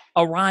didn't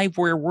arrive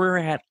where we're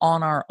at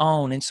on our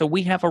own. And so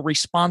we have a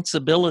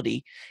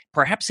responsibility,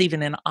 perhaps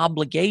even an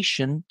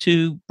obligation,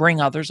 to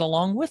bring others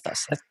along with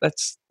us.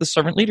 That's the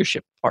servant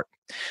leadership part.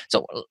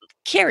 So,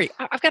 Carrie,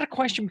 I've got a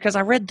question, because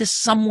I read this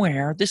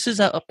somewhere. This is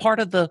a part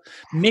of the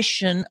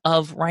mission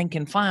of Rank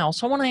and File.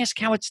 So I want to ask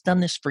how it's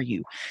done this for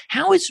you.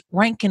 How is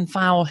Rank and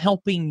File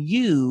helping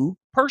you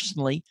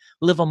personally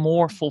live a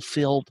more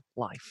fulfilled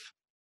life?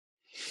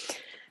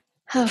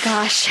 Oh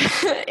gosh,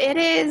 it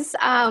is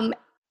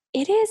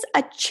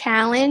a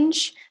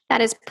challenge that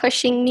is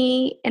pushing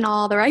me in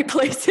all the right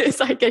places,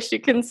 I guess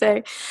you can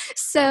say.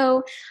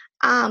 So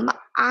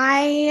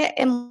I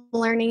am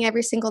learning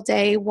every single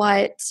day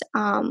what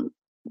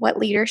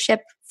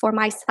leadership for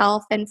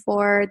myself and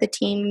for the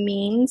team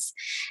means.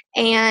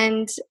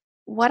 And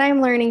what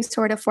I'm learning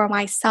sort of for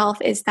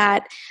myself is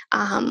that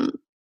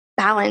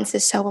balance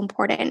is so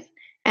important.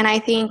 And I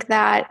think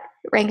that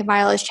Rank and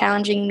File is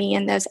challenging me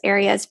in those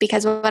areas,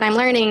 because what I'm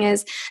learning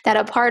is that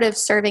a part of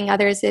serving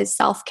others is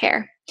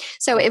self-care.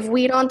 So if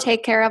we don't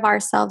take care of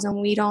ourselves and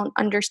we don't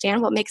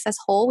understand what makes us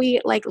whole, we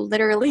like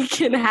literally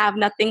can have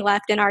nothing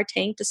left in our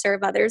tank to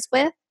serve others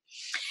with.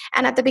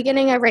 And at the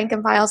beginning of Rank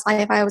and File's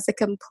life, I was a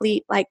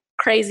complete like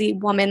crazy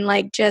woman,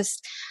 like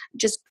just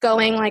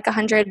going like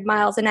 100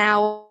 miles an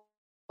hour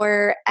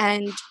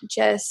and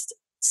just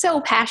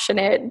so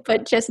passionate,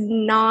 but just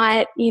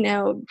not,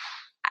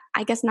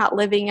 I guess not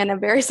living in a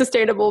very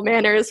sustainable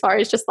manner as far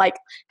as just like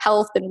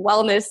health and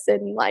wellness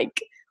and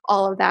like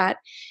all of that.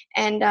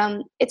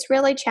 And it's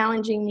really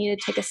challenging me to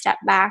take a step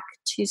back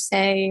to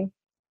say,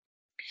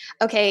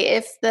 okay,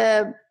 if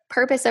the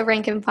purpose of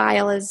Rank and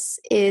File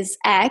is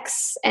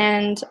X,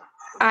 and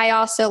I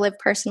also live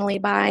personally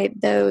by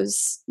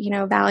those,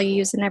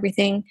 values and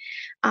everything,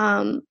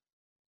 am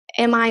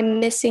I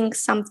missing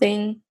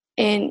something?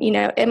 And,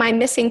 am I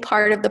missing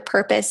part of the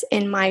purpose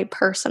in my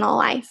personal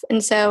life?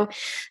 And so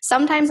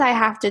sometimes I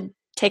have to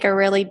take a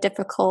really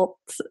difficult,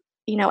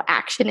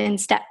 action and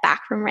step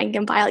back from Rank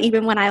and File.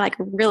 Even when I like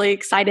really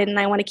excited and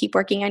I want to keep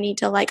working, I need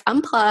to like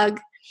unplug,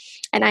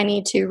 and I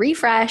need to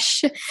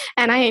refresh,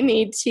 and I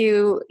need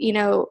to,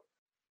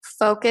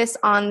 focus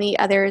on the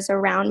others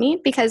around me,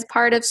 because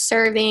part of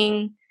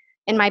serving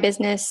in my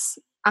business,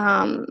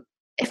 I'll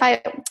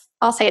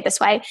say it this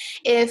way,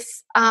 if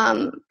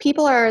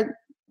people are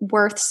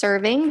worth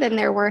serving, then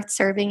they're worth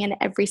serving in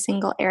every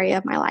single area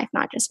of my life,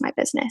 not just my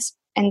business.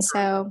 And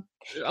so,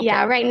 okay.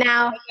 Yeah, right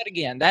now. That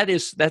again,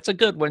 that's a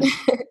good one.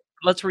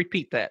 Let's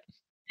repeat that.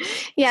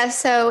 Yeah.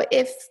 So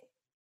if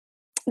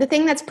the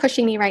thing that's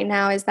pushing me right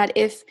now is that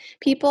if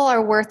people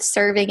are worth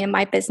serving in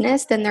my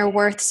business, then they're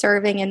worth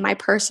serving in my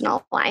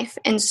personal life.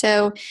 And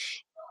so,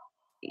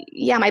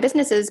 yeah, my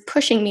business is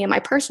pushing me in my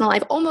personal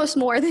life almost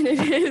more than it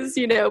is,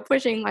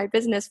 pushing my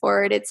business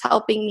forward. It's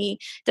helping me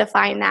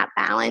define that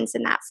balance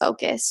and that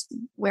focus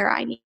where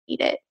I need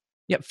it.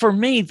 Yeah, for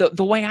me,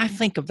 the way I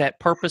think of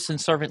that purpose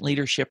and servant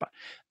leadership,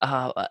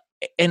 an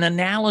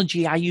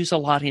analogy I use a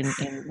lot in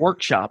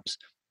workshops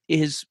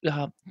is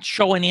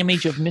show an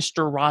image of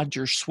Mr.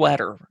 Rogers'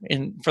 sweater.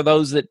 And for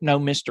those that know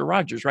Mr.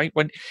 Rogers, right?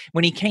 When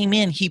he came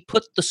in, he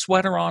put the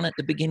sweater on at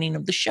the beginning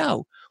of the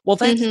show. Well,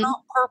 that's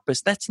not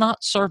purpose. That's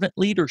not servant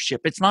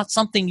leadership. It's not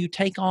something you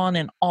take on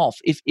and off.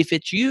 If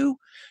it's you,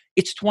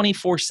 it's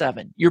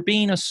 24/7. You're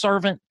being a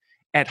servant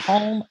at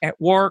home, at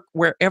work,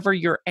 wherever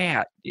you're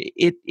at.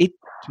 It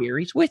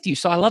carries with you.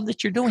 So I love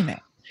that you're doing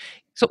that.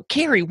 So,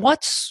 Carrie,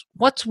 what's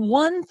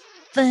one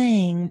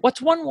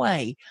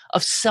way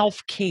of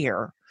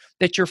self-care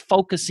that you're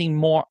focusing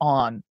more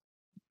on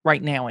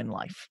right now in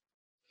life?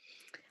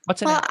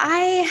 Well,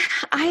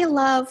 I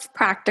love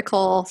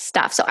practical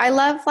stuff. So I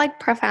love like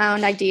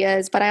profound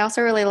ideas, but I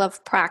also really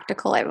love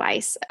practical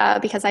advice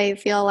because I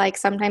feel like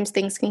sometimes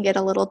things can get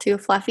a little too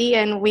fluffy,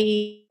 and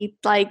we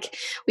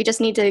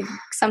just need to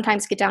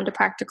sometimes get down to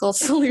practical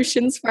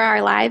solutions for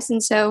our lives.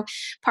 And so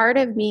part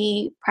of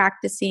me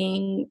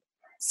practicing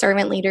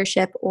servant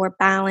leadership or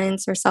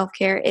balance or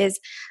self-care is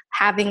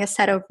having a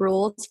set of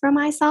rules for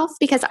myself,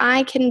 because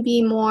I can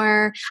be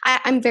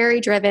I'm very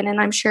driven,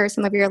 and I'm sure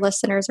some of your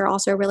listeners are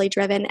also really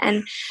driven,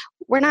 and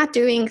we're not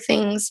doing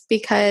things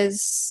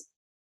because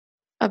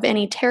of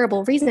any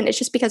terrible reason. It's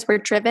just because we're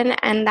driven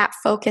and that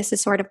focus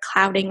is sort of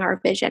clouding our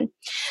vision.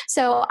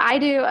 So I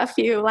do a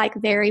few like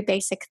very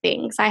basic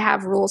things. I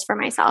have rules for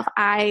myself.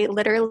 I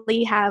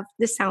literally have,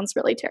 this sounds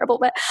really terrible,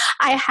 but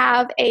I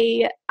have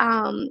a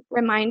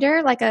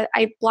reminder,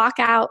 I block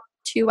out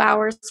 2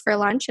 hours for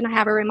lunch, and I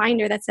have a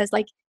reminder that says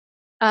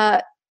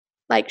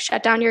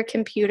shut down your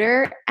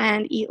computer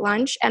and eat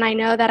lunch. And I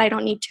know that I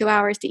don't need 2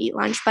 hours to eat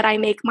lunch, but I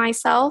make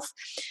myself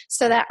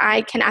so that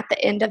I can, at the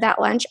end of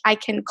that lunch, I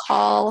can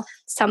call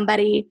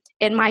somebody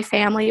in my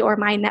family or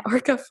my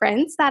network of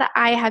friends that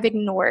I have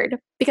ignored,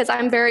 because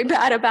I'm very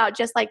bad about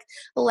just like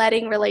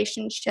letting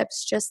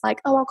relationships just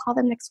like, oh, I'll call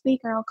them next week,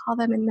 or I'll call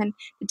them. And then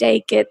the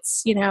day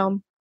gets,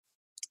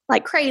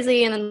 like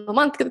crazy, and then the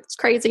month gets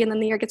crazy, and then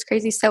the year gets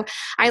crazy. So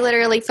I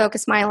literally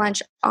focus my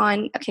lunch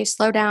on, okay,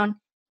 slow down,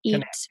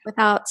 eat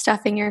without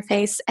stuffing your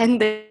face, and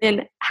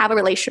then have a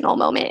relational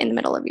moment in the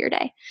middle of your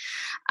day.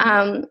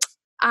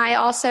 I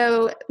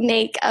also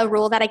make a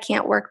rule that I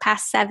can't work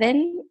past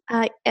 7.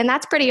 And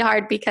that's pretty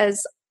hard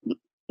because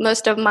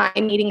most of my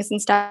meetings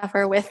and stuff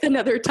are with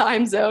another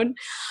time zone.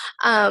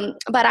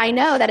 But I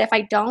know that if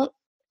I don't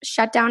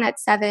shut down at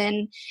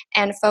 7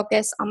 and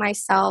focus on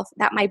myself,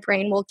 that my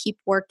brain will keep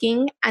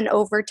working. And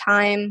over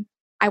time,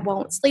 I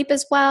won't sleep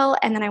as well,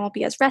 and then I won't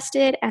be as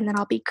rested, and then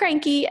I'll be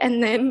cranky,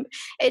 and then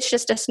it's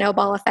just a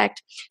snowball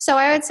effect. So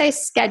I would say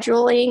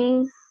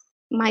scheduling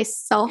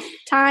myself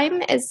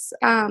time is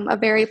a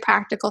very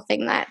practical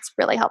thing that's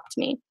really helped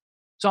me.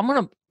 So I'm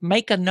going to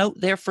make a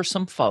note there for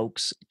some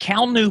folks.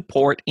 Cal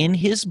Newport, in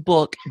his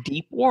book,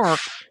 Deep Work,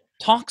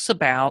 talks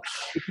about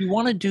if you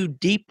want to do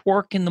deep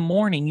work in the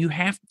morning,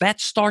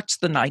 that starts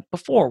the night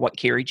before, what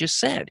Carrie just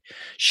said,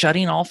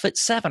 shutting off at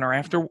 7 or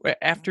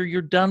after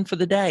you're done for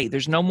the day.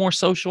 There's no more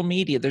social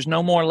media. There's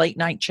no more late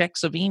night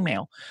checks of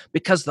email,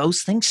 because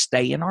those things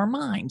stay in our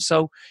mind.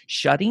 So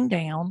shutting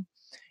down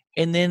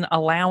and then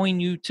allowing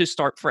you to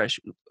start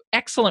fresh.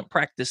 Excellent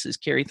practices,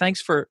 Carrie.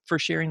 Thanks for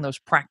sharing those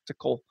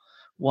practical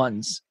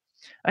ones.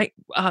 A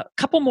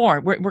couple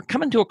more. We're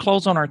coming to a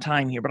close on our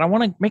time here, but I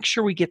want to make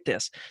sure we get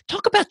this.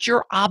 Talk about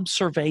your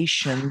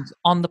observations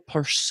on the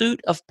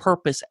pursuit of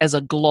purpose as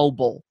a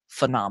global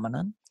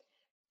phenomenon.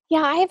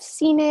 Yeah, I have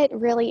seen it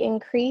really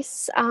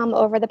increase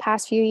over the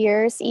past few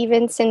years.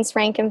 Even since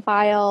Rank and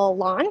File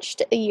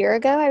launched a year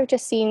ago, I've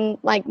just seen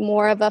like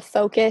more of a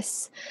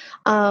focus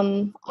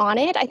on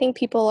it. I think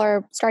people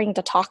are starting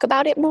to talk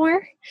about it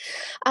more.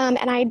 And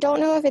I don't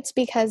know if it's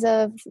because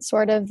of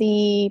sort of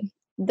the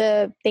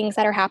things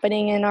that are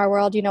happening in our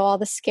world, all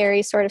the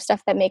scary sort of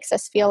stuff that makes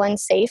us feel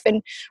unsafe.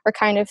 And we're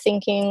kind of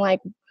thinking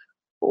like,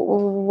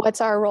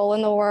 what's our role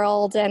in the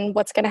world, and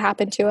what's going to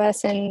happen to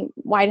us, and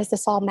why does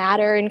this all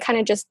matter, and kind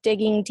of just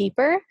digging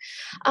deeper.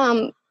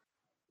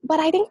 But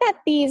I think that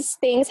these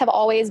things have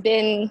always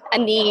been a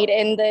need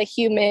in the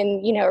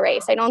human,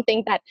 race. I don't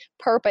think that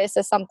purpose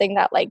is something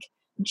that like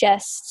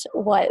just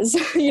was,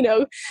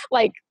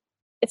 like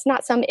it's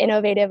not some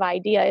innovative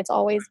idea. It's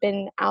always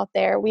been out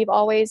there. We've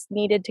always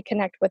needed to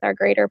connect with our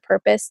greater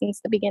purpose since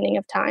the beginning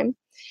of time.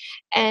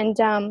 And,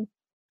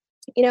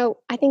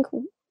 I think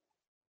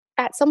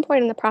at some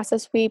point in the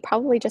process, we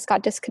probably just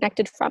got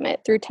disconnected from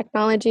it through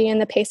technology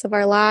and the pace of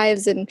our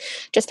lives and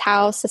just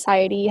how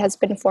society has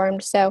been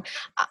formed. So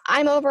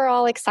I'm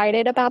overall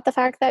excited about the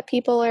fact that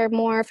people are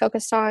more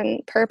focused on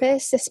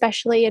purpose,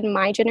 especially in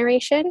my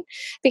generation,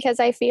 because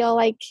I feel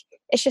like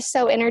it's just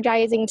so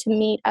energizing to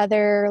meet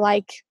other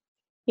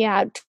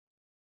 20,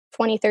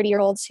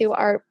 30-year-olds who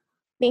are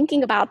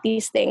thinking about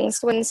these things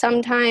when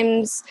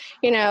sometimes,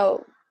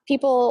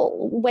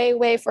 people way,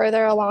 way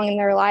further along in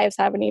their lives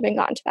haven't even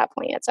gotten to that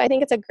point yet. So I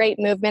think it's a great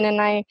movement,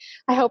 and I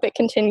hope it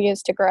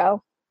continues to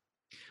grow.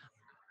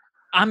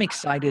 I'm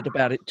excited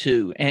about it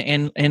too,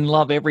 and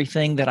love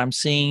everything that I'm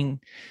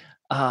seeing.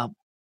 2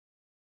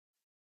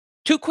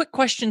 quick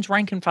questions,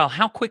 Rank and File.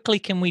 How quickly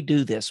can we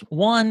do this?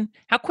 1,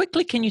 how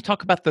quickly can you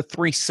talk about the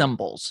 3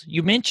 symbols?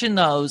 You mentioned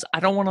those. I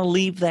don't want to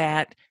leave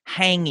that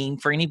hanging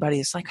for anybody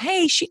that's like,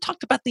 hey, she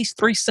talked about these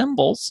 3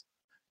 symbols.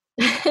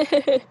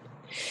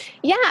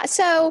 Yeah.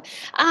 So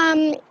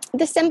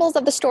the symbols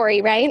of the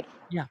story, right?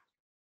 Yeah.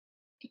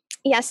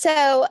 Yeah.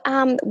 So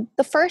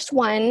the first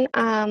one,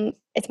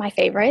 it's my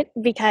favorite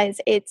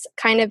because it's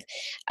kind of,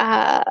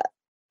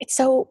 it's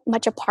so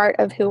much a part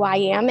of who I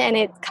am, and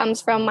it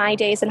comes from my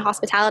days in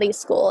hospitality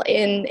school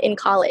in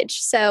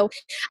college. So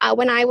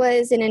when I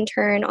was an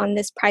intern on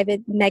this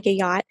private mega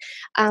yacht,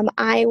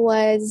 I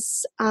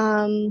was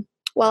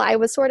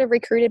sort of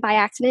recruited by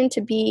accident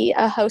to be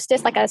a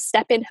hostess, like a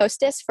step-in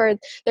hostess for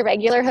the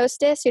regular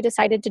hostess who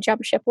decided to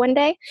jump ship one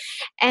day.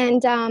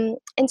 And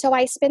so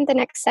I spent the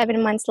next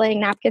 7 months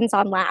laying napkins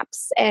on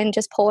laps and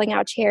just pulling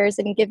out chairs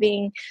and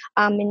giving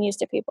menus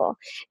to people.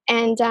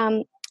 And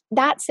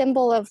that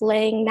symbol of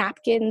laying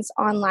napkins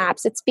on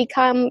laps, it's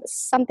become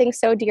something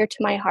so dear to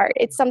my heart.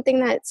 It's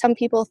something that some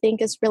people think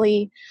is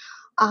really,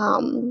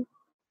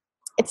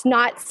 it's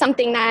not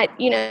something that,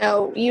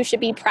 you should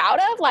be proud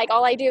of. Like,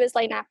 all I do is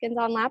lay napkins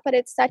on lap, but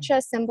it's such a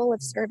symbol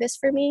of service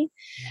for me.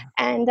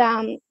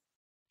 And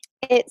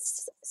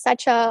it's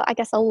such a, I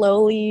guess, a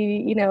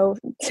lowly,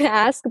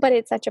 task, but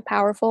it's such a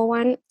powerful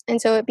one.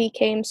 And so it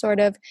became sort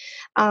of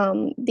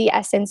the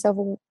essence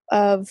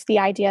of the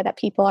idea that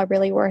people are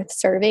really worth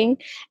serving,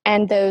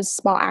 and those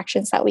small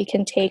actions that we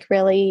can take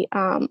really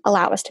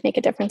allow us to make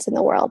a difference in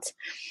the world.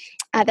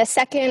 The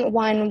second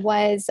one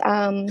was,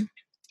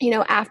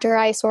 after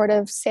I sort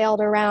of sailed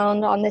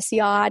around on this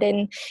yacht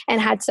and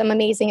had some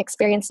amazing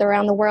experience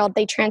around the world,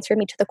 they transferred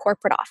me to the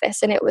corporate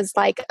office. And it was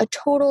like a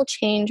total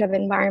change of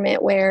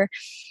environment where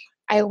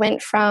I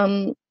went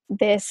from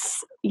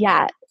this,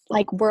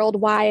 like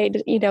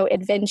worldwide,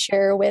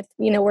 adventure with,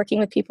 working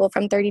with people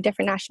from 30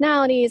 different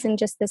nationalities and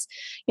just this,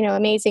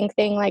 amazing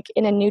thing, like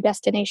in a new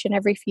destination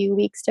every few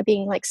weeks, to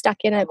being like stuck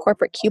in a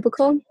corporate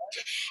cubicle.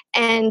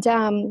 And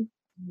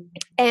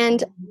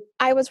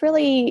I was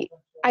really,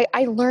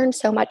 I learned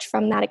so much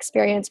from that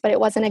experience, but it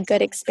wasn't a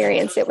good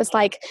experience. It was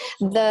like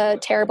the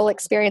terrible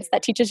experience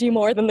that teaches you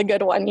more than the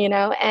good one,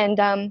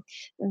 and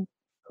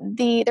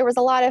there was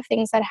a lot of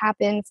things that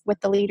happened with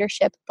the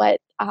leadership,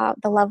 but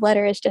the love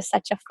letter is just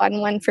such a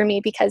fun one for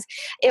me because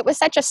it was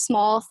such a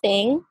small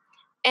thing,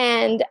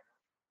 and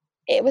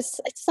it's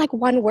like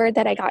one word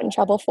that I got in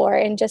trouble for,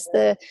 and just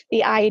the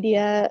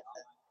idea,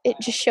 it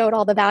just showed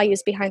all the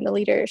values behind the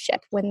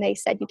leadership when they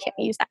said you can't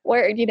use that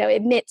word.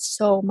 It meant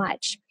so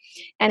much.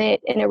 And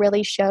it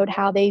really showed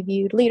how they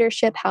viewed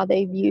leadership, how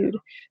they viewed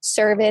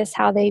service,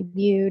 how they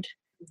viewed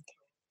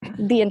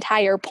the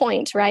entire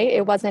point, right?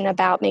 It wasn't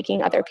about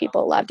making other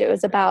people loved. It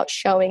was about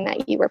showing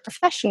that you were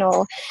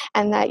professional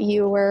and that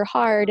you were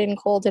hard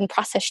and cold and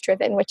process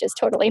driven, which is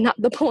totally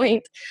not the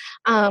point.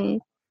 The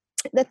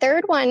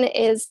third one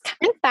is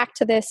kind of back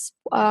to this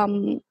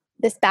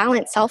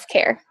balanced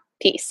self-care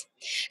piece.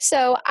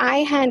 So I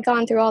had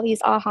gone through all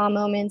these aha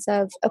moments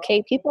of,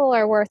 okay, people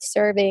are worth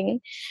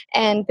serving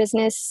and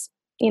business,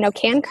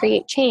 can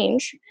create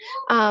change.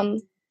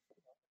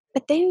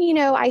 But then,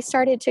 I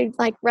started to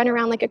like run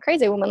around like a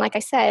crazy woman, like I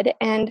said.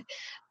 And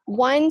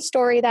one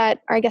story or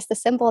I guess the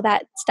symbol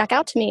that stuck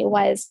out to me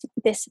was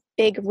this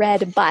big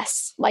red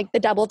bus, like the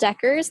double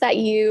deckers that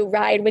you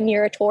ride when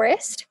you're a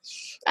tourist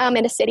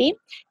in a city.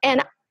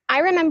 And I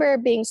remember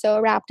being so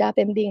wrapped up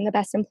in being the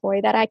best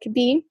employee that I could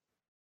be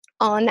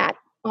on that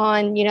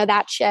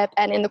ship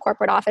and in the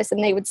corporate office,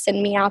 and they would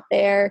send me out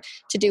there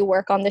to do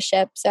work on the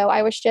ship. So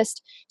I was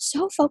just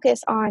so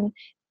focused on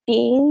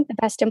being the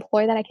best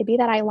employee that I could be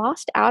that I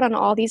lost out on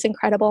all these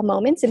incredible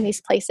moments in these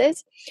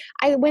places.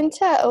 I went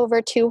to over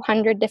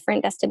 200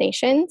 different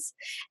destinations,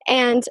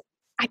 and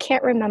I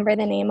can't remember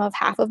the name of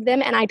half of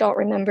them, and I don't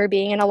remember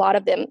being in a lot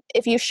of them.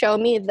 If you show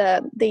me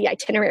the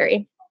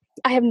itinerary,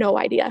 I have no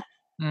idea.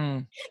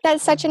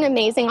 That's such an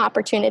amazing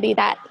opportunity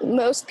that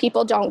most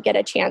people don't get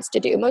a chance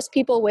to do. Most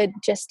people would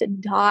just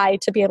die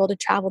to be able to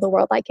travel the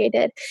world like I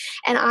did.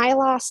 And I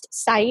lost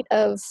sight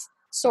of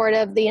sort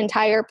of the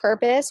entire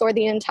purpose or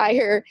the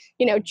entire,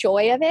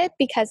 joy of it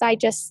because I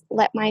just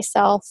let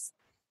myself,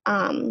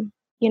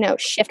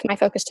 shift my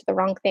focus to the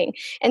wrong thing.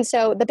 And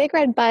so the big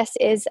red bus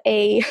is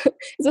a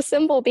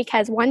symbol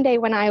because one day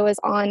when I was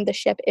on the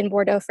ship in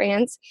Bordeaux,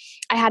 France,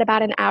 I had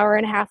about an hour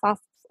and a half off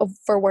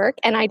for work.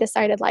 And I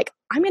decided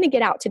I'm going to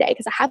get out today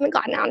because I haven't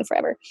gotten out in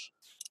forever.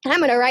 And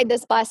I'm going to ride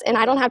this bus and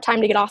I don't have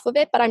time to get off of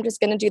it, but I'm just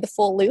going to do the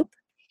full loop.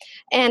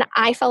 And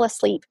I fell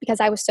asleep because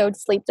I was so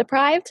sleep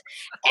deprived.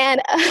 And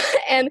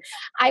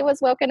I was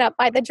woken up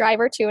by the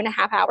driver 2.5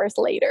 hours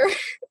later.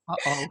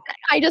 Uh-oh.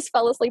 I just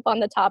fell asleep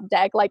on the top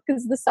deck,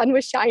 because the sun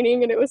was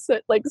shining and it was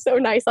so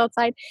nice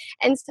outside.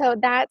 And so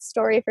that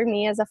story for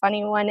me is a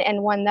funny one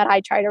and one that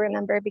I try to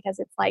remember because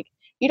it's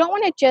you don't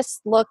want to just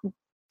look.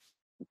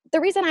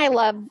 The reason I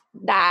love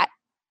that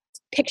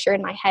picture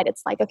in my head,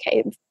 it's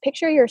okay,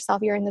 picture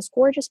yourself, you're in this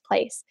gorgeous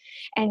place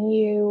and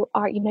you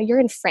are, you're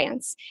in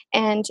France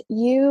and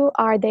you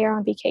are there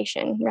on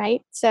vacation, right?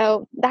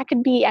 So that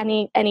could be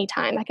any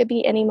time, that could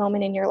be any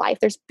moment in your life.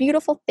 There's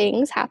beautiful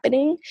things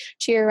happening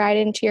to your right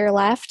and to your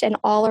left and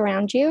all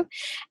around you.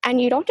 And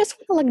you don't just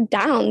want to look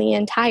down the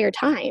entire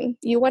time.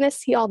 You want to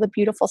see all the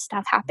beautiful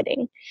stuff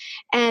happening.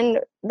 And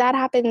that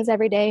happens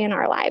every day in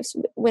our lives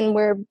when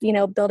we're,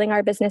 building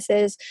our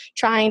businesses,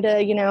 trying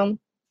to,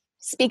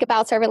 speak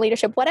about servant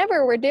leadership,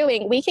 whatever we're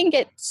doing, we can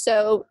get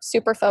so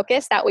super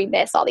focused that we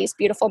miss all these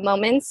beautiful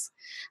moments.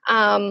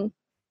 So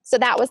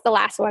that was the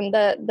last one.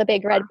 The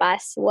big red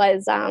bus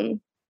was,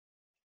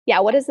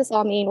 what does this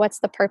all mean? What's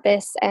the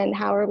purpose and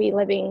how are we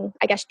living,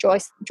 I guess,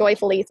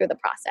 joyfully through the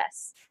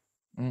process?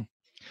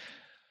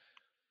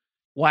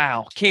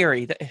 Wow,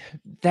 Carrie,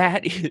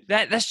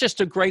 that's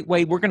just a great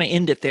way. We're going to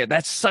end it there.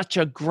 That's such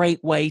a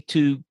great way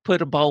to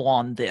put a bow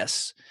on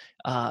this,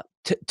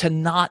 to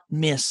not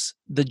miss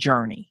the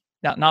journey.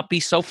 Not be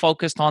so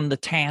focused on the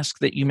task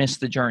that you miss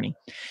the journey.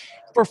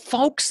 For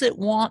folks that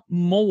want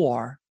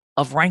more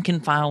of Rank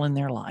and File in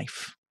their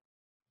life,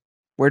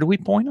 where do we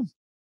point them?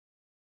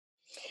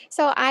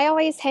 So I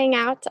always hang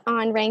out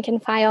on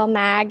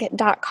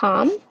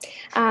rankandfilemag.com.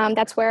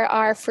 That's where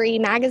our free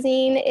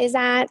magazine is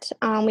at.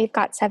 We've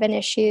got 7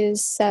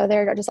 issues, so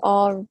they're just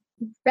all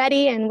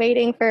ready and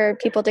waiting for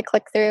people to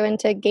click through and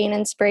to gain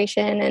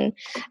inspiration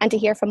and to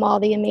hear from all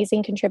the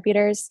amazing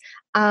contributors.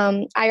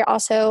 I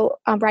also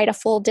write a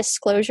full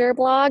disclosure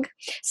blog.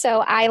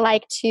 So I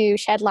like to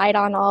shed light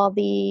on all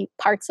the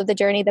parts of the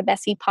journey, the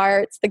messy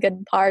parts, the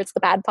good parts, the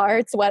bad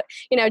parts,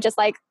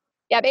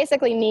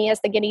 basically me as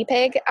the guinea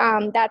pig.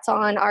 That's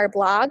on our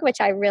blog, which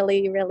I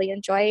really, really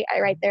enjoy. I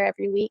write there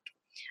every week.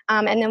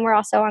 And then we're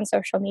also on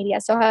social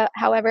media. So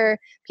however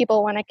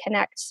people want to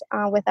connect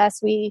with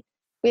us, we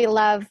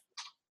love,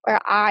 or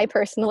I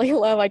personally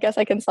love, I guess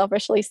I can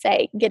selfishly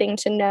say, getting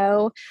to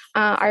know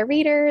our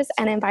readers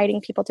and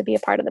inviting people to be a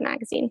part of the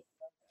magazine.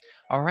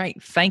 All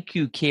right. Thank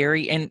you,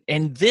 Carrie.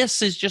 And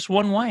this is just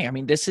one way. I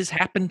mean, this has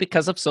happened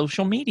because of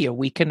social media.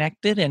 We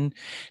connected and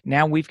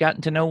now we've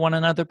gotten to know one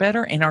another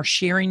better and are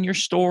sharing your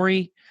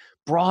story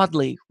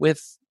broadly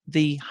with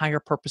the Higher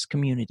Purpose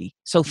community.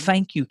 So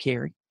thank you,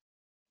 Carrie.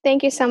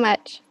 Thank you so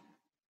much.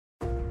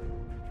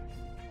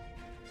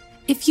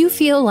 If you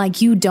feel like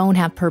you don't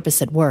have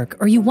purpose at work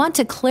or you want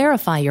to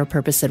clarify your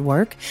purpose at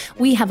work,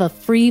 we have a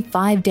free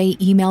 5-day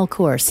email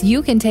course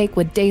you can take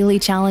with daily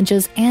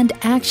challenges and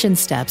action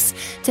steps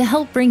to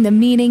help bring the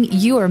meaning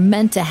you are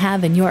meant to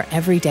have in your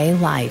everyday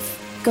life.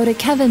 Go to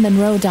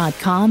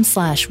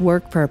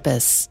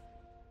kevinmonroe.com/workpurpose.